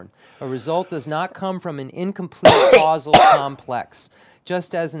a horn. A result does not come from an incomplete causal complex,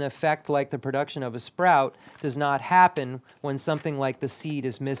 just as an effect like the production of a sprout does not happen when something like the seed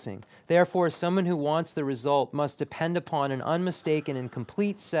is missing. Therefore, someone who wants the result must depend upon an unmistaken and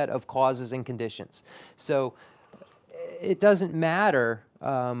complete set of causes and conditions. So it doesn't matter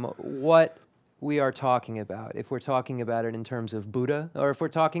what we are talking about, if we're talking about it in terms of Buddha, or if we're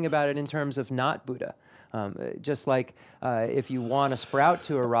talking about it in terms of not Buddha. Just like if you want a sprout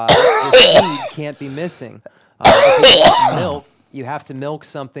to arise, the seed can't be missing. If you want milk, you have to milk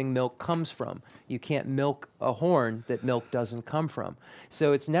something milk comes from. You can't milk a horn that milk doesn't come from.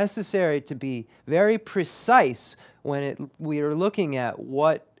 So it's necessary to be very precise when we are looking at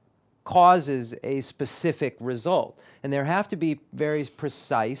what causes a specific result. And there have to be very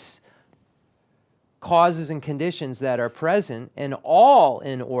precise causes and conditions that are present, and all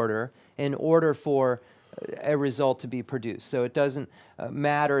in order for a result to be produced. So it doesn't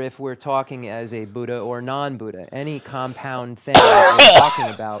matter if we're talking as a Buddha or non-Buddha. Any compound thing that we're talking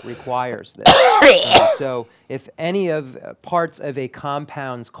about requires this. So if any of parts of a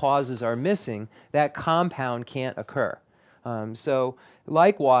compound's causes are missing, that compound can't occur. So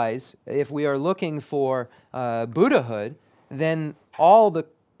likewise, if we are looking for Buddhahood, then all the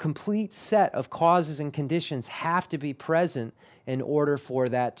complete set of causes and conditions have to be present in order for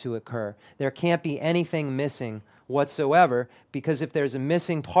that to occur. There can't be anything missing whatsoever, because if there's a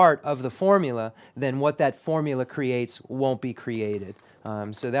missing part of the formula, then what that formula creates won't be created.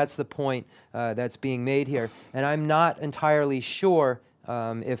 So that's the point that's being made here. And I'm not entirely sure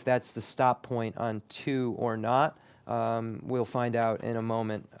if that's the stop point on 2 or not. We'll find out in a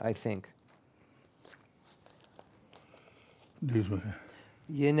moment, I think. This way.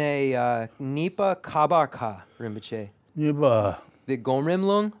 Yene Nipa Kabarka, Rinpoche. Nipa. The Gomrim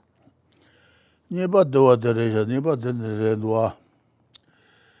Lung? Nipa Dua Dereja, Nipa Dua.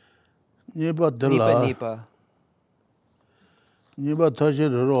 Nipa Dela. Nipa. Nipa Tashi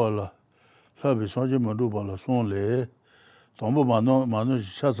Rola. Sabi Sanji Madubala, Sonle. Tombo Mano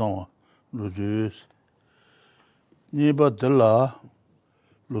Shazan, Ludus. Nipa Dela,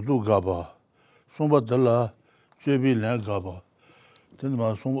 Ludu Gaba. Somba Dela, Jebi Lan Gaba. Then the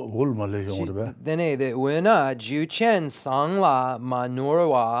Wina Ju Chen Sang La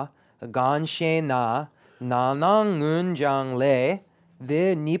Manurwa Gan She Na Nanang Ngun Jang Le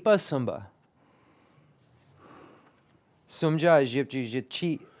the Nipa Sumba. Sumja jip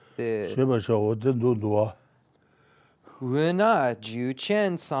chi the Sheba Shaw, then do Dua. Runa Ju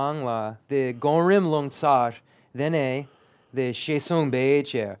Chen Sang La the Gonrim Long Tsar then the Shesung Bei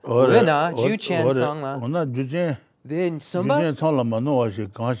Chair. Runa Ju Chen Sang La. Ona Jujen. Then Sumba Jujen Tang Mano, she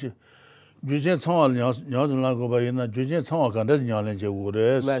can't. Jujen Tang, Yazan Lago Bayana, Jujen Tang, and that's Yalan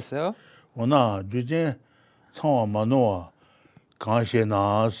Wood. less so. Ona Jujen Tang Manoa, Kanshe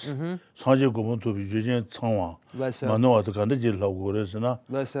Nas, Sanji Gomon to be Jujen Tang, Less so. Manoa to Kandaji Lagores,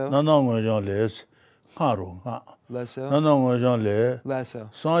 Less so. Nanong Les, Haro, Less so. Nanong Le, Less so.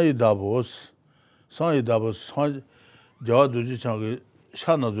 Sanji Dabos, Jaduji Chang,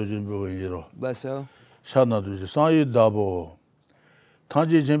 Shana Dujin Buino, Less so. Shana Duji, Sanji Dabo,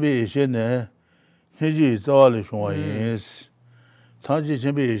 Tanji Jimbi Shene, Hiji Zali Shwayins, Tanji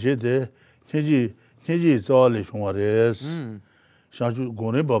Jimbi Shede, Hiji Zali Shwares, Shanju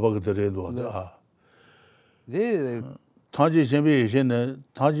Gone Baba Gredo. The Tanji Jimbi Shene,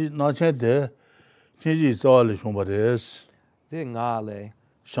 Tanji Nachete, Hiji Zali Shwares, ngale.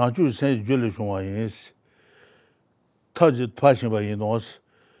 Shanju Saint Julie Shwayins, Taji Passion by Inos,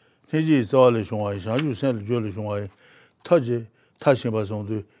 Hiji Zali Shway, Shanju Saint Julie Shway, Taji Tashin by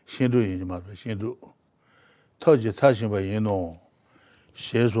Sondu, Shindu in Mother, Shindu. Taji Tashin by Ino,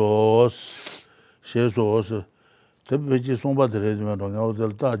 Shesos, the Vigi Somba the regiment on all the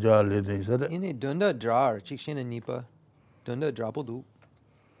Taja lady said, In a dunda jar, Chikshin and Nipa. Dunda drapodu.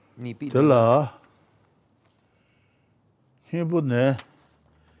 Nipi. Tella Himbune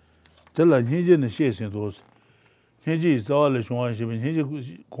Tella Hijin and Shes in those. Hiji is all the one she been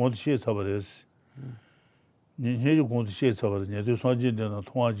Hiji going to shades of this. Hiji going to shades of it, Nedu Sanjin and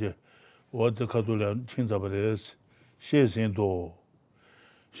Twaje, what the Katulan Chins of this. Shes in do.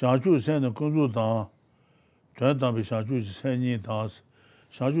 Shanju send the Kunzu down. Don't be Shanju send ye dance.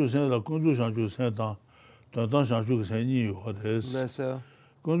 Shanju send the Kunzu Shanju send down. Don't Shanju send you what is. Less so.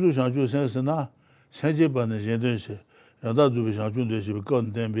 Kunzu Shanju sends na. Senji ban the Jendenshi. Yada do be Shanju de she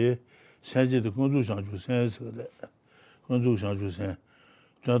become then be. Senji the Kunzu Shanju sends Kunzu Shanju send.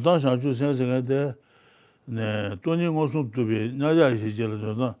 Don't Shanju sends again there. Ne, Tony also to be Naja is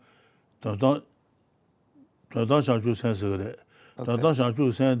jealous. Don't Shanju sends it. Don't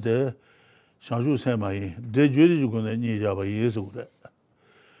Shanju send there. Shanju send my. They really going to need Java years ago.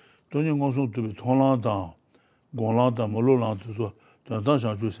 Tony also to be Tolan down. Golan down, Mololan to so. Don't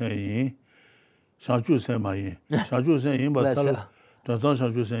Shanju send in. Shanju send my. Shanju send in, but don't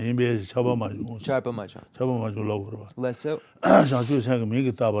Shanju send in be Chabamaju. Chabamaju lower. Less so. Shanju send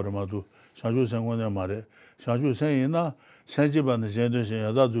me Tabaramadu. Shanju send one of Mare. Shanju send in now. Senjiban the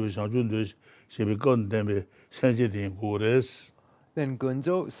Jendenshi, that do Shanju dish. She become them be Senji in Gores. Then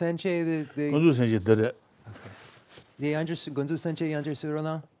Gunzo Senche the Gunzu Senji did it. the Gunzo Senche Yanger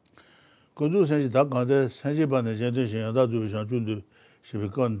Surana. Gunzu Senji Dakande, Senjiban the Jendenshi, that do Shanju, she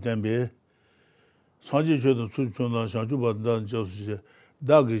become them be Sanji Chudon Sujuna, Shanju Badan Josie,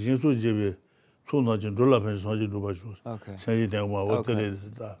 Dag is in Sujibi, Tuna Jindula and Sanji Dubashu. Okay. Senji Dama, what the lady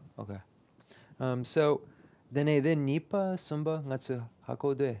that. Okay. So then Nipa Sumba Natsu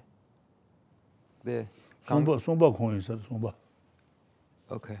Hakode. The Somba coins, Somba.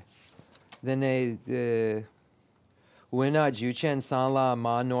 Okay. Then the Wina Juchen Sanla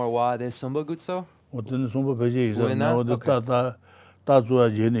Ma Norwa de Sumba Gutso? What then Somba Paji is now the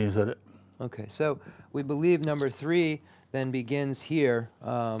Tazua Jenny said. Okay, so we believe number 3 then begins here.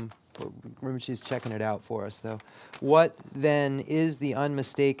 Rinpoche is checking it out for us, though. What then is the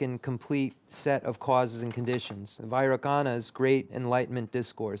unmistaken, complete set of causes and conditions? Vairocana's Great Enlightenment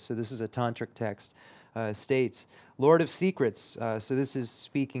Discourse, so this is a tantric text, states, Lord of Secrets, so this is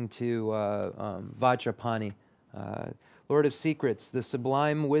speaking to Vajrapani. Lord of Secrets, the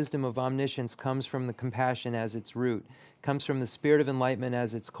sublime wisdom of omniscience comes from the compassion as its root, comes from the spirit of enlightenment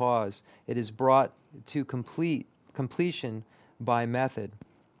as its cause. It is brought to completion by method.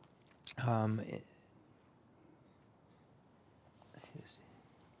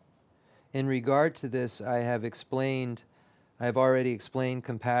 In regard to this, I have already explained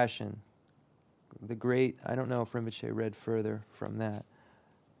compassion. The great, I don't know if Rinpoche read further from that.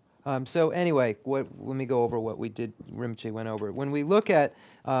 So anyway, let me go over what we did, Rinpoche went over. When we look at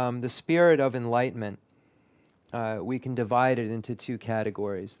the spirit of enlightenment, we can divide it into 2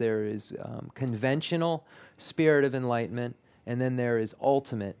 categories. There is conventional spirit of enlightenment, and then there is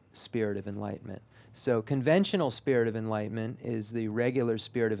ultimate spirit of enlightenment. So conventional spirit of enlightenment is the regular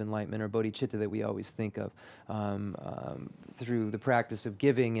spirit of enlightenment, or bodhicitta, that we always think of. Through the practice of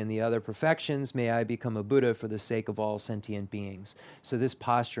giving and the other perfections, may I become a Buddha for the sake of all sentient beings. So this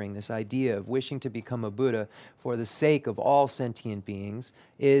posturing, this idea of wishing to become a Buddha for the sake of all sentient beings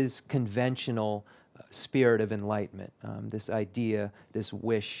is conventional spirit of enlightenment, this idea, this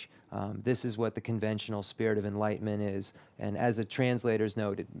wish. This is what the conventional spirit of enlightenment is. And as a translator's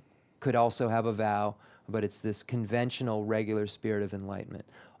note, it could also have a vow, but it's this conventional, regular spirit of enlightenment.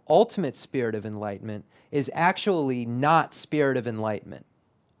 Ultimate spirit of enlightenment is actually not spirit of enlightenment.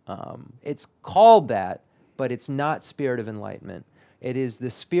 It's called that, but it's not spirit of enlightenment. It is the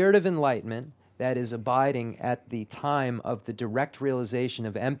spirit of enlightenment that is abiding at the time of the direct realization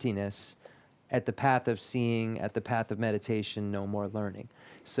of emptiness, at the path of seeing, at the path of meditation, no more learning.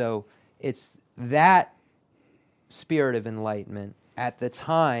 So it's that spirit of enlightenment at the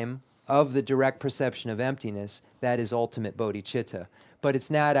time of the direct perception of emptiness that is ultimate bodhicitta. But it's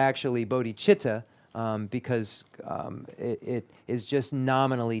not actually bodhicitta because it is just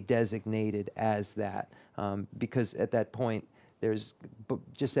nominally designated as that. Because at that point, there's,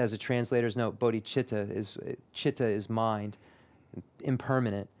 just as a translator's note, bodhicitta chitta is mind,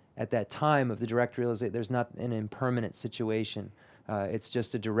 impermanent. At that time of the direct realization, there's not an impermanent situation. It's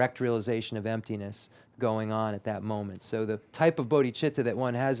just a direct realization of emptiness going on at that moment. So the type of bodhicitta that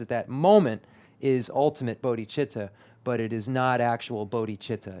one has at that moment is ultimate bodhicitta, but it is not actual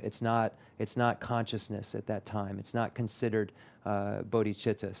bodhicitta. It's not consciousness at that time. It's not considered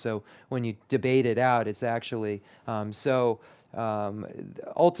bodhicitta. So when you debate it out, it's actually ultimate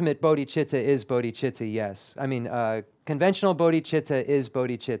bodhicitta is bodhicitta, yes. I mean, conventional bodhicitta is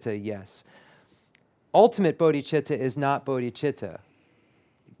bodhicitta, yes. Ultimate bodhicitta is not bodhicitta.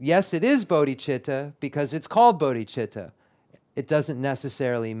 Yes, it is bodhicitta because it's called bodhicitta. It doesn't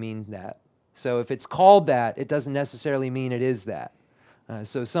necessarily mean that. So if it's called that, it doesn't necessarily mean it is that.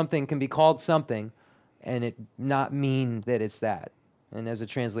 So something can be called something and it not mean that it's that. And as a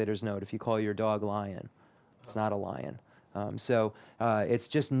translator's note, if you call your dog lion, it's not a lion. So it's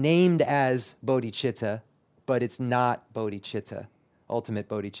just named as bodhicitta, but it's not bodhicitta, ultimate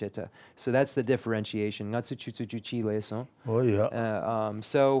bodhicitta. So that's the differentiation. Oh, yeah.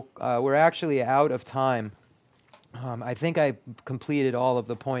 So we're actually out of time. I think I completed all of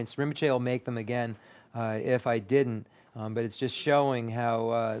the points. Rinpoche will make them again if I didn't, but it's just showing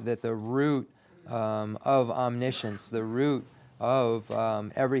how that the root of omniscience, the root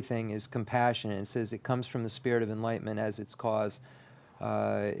of everything is compassion. It says it comes from the spirit of enlightenment as its cause.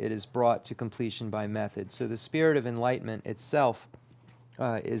 It is brought to completion by method. So the spirit of enlightenment itself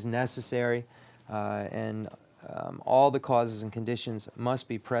is necessary, and all the causes and conditions must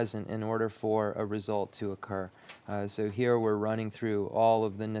be present in order for a result to occur. So here we're running through all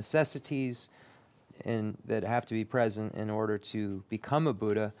of the necessities that have to be present in order to become a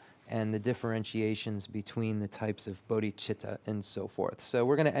Buddha, and the differentiations between the types of bodhicitta and so forth. So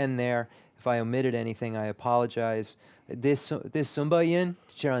we're going to end there. If I omitted anything, I apologize. This Sumba Yin?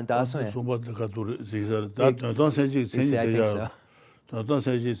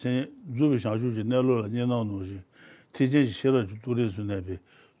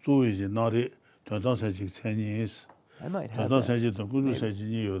 I might have that.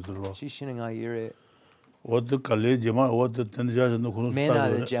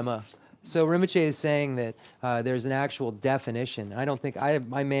 So Rinpoche is saying that there's an actual definition. I don't think, I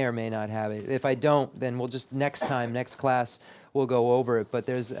may or may not have it. If I don't, then we'll just, next class, we'll go over it. But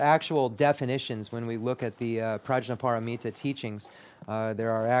there's actual definitions when we look at the Prajnaparamita teachings. There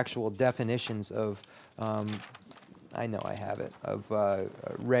are actual definitions of, I know I have it,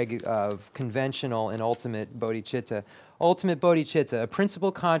 of conventional and ultimate bodhicitta. Ultimate bodhicitta, a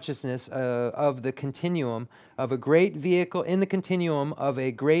principal consciousness of the continuum of a great vehicle, in the continuum of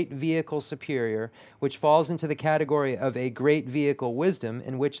a great vehicle superior, which falls into the category of a great vehicle wisdom,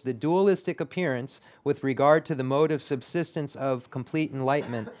 in which the dualistic appearance with regard to the mode of subsistence of complete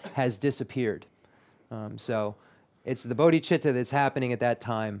enlightenment has disappeared. So it's the bodhicitta that's happening at that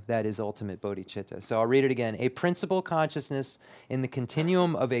time that is ultimate bodhicitta. So I'll read it again. A principal consciousness in the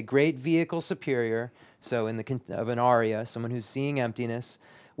continuum of a great vehicle superior, so of an Arya, someone who's seeing emptiness,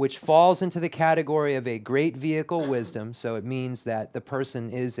 which falls into the category of a great vehicle wisdom, so it means that the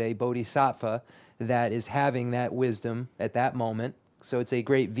person is a bodhisattva that is having that wisdom at that moment, so it's a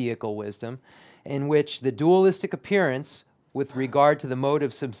great vehicle wisdom, in which the dualistic appearance with regard to the mode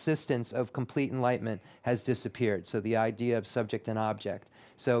of subsistence of complete enlightenment has disappeared. So the idea of subject and object.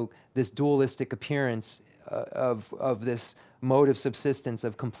 So this dualistic appearance of this mode of subsistence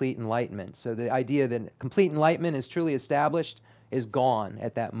of complete enlightenment. So the idea that complete enlightenment is truly established is gone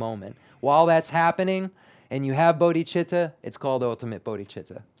at that moment. While that's happening, and you have bodhicitta, it's called ultimate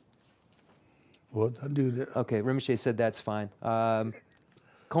bodhicitta. What? I do that. Okay, Rinpoche said that's fine. Kon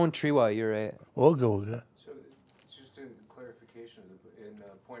Triwa, you're a... Okay. So just a clarification,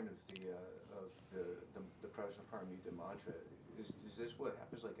 point of the Prajnaparamita mantra, is this what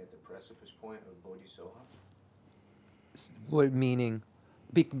happens like at the precipice point of Bodhisattva? What meaning?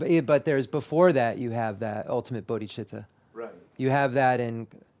 But there's before that you have that ultimate bodhicitta. Right. You have that in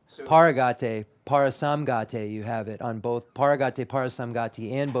Paragate, Parasamgate, you have it on both Paragate,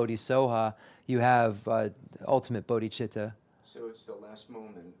 Parasamgati, and Bodhisoha, you have ultimate bodhicitta. So it's the last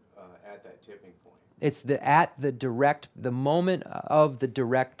moment at that tipping point. It's the moment of the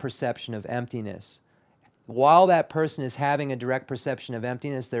direct perception of emptiness. While that person is having a direct perception of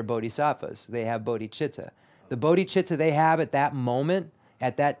emptiness, they're bodhisattvas. They have bodhicitta. The bodhicitta they have at that moment,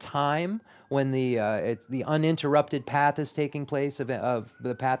 at that time, when the uninterrupted path is taking place, of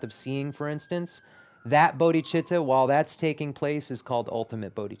the path of seeing, for instance, that bodhicitta, while that's taking place, is called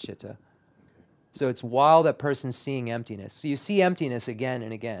ultimate bodhicitta. So it's while that person's seeing emptiness. So you see emptiness again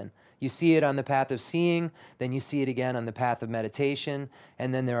and again. You see it on the path of seeing, then you see it again on the path of meditation,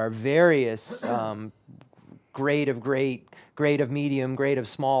 and then there are various grade of great, grade of medium, grade of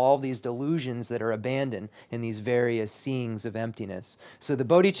small, all these delusions that are abandoned in these various seeings of emptiness. So the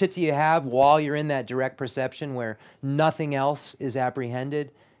bodhicitta you have while you're in that direct perception where nothing else is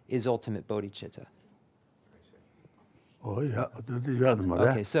apprehended is ultimate bodhicitta. Oh, yeah.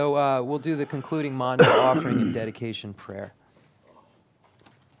 Okay, so we'll do the concluding mantra offering and dedication prayer.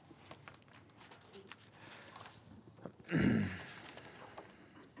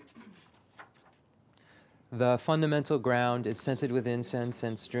 The fundamental ground is scented with incense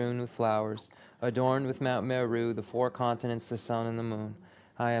and strewn with flowers, adorned with Mount Meru, the four continents, the sun, and the moon.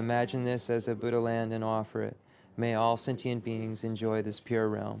 I imagine this as a Buddha land and offer it. May all sentient beings enjoy this pure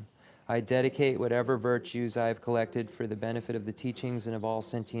realm. I dedicate whatever virtues I have collected for the benefit of the teachings and of all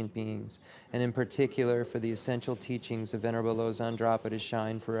sentient beings, and in particular for the essential teachings of Venerable Lobsang Drakpa to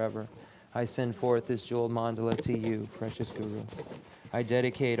shine forever. I send forth this jeweled mandala to you, precious Guru. I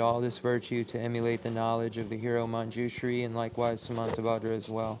dedicate all this virtue to emulate the knowledge of the hero Manjushri and likewise Samantabhadra as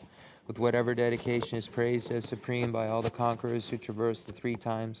well, with whatever dedication is praised as supreme by all the conquerors who traverse the three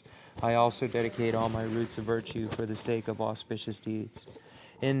times. I also dedicate all my roots of virtue for the sake of auspicious deeds.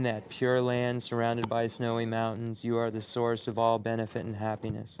 In that pure land surrounded by snowy mountains, you are the source of all benefit and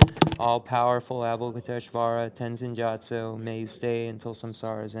happiness. All-powerful Avalokiteshvara, Tenzin Gyatso, may you stay until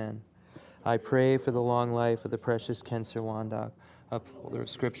samsara's end. I pray for the long life of the precious Khensur Wandak, upholder of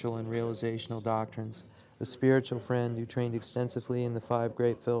scriptural and realizational doctrines, a spiritual friend who trained extensively in the 5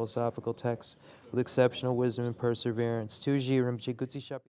 great philosophical texts with exceptional wisdom and perseverance. Tuji Rinpoche Gutsi Shapi.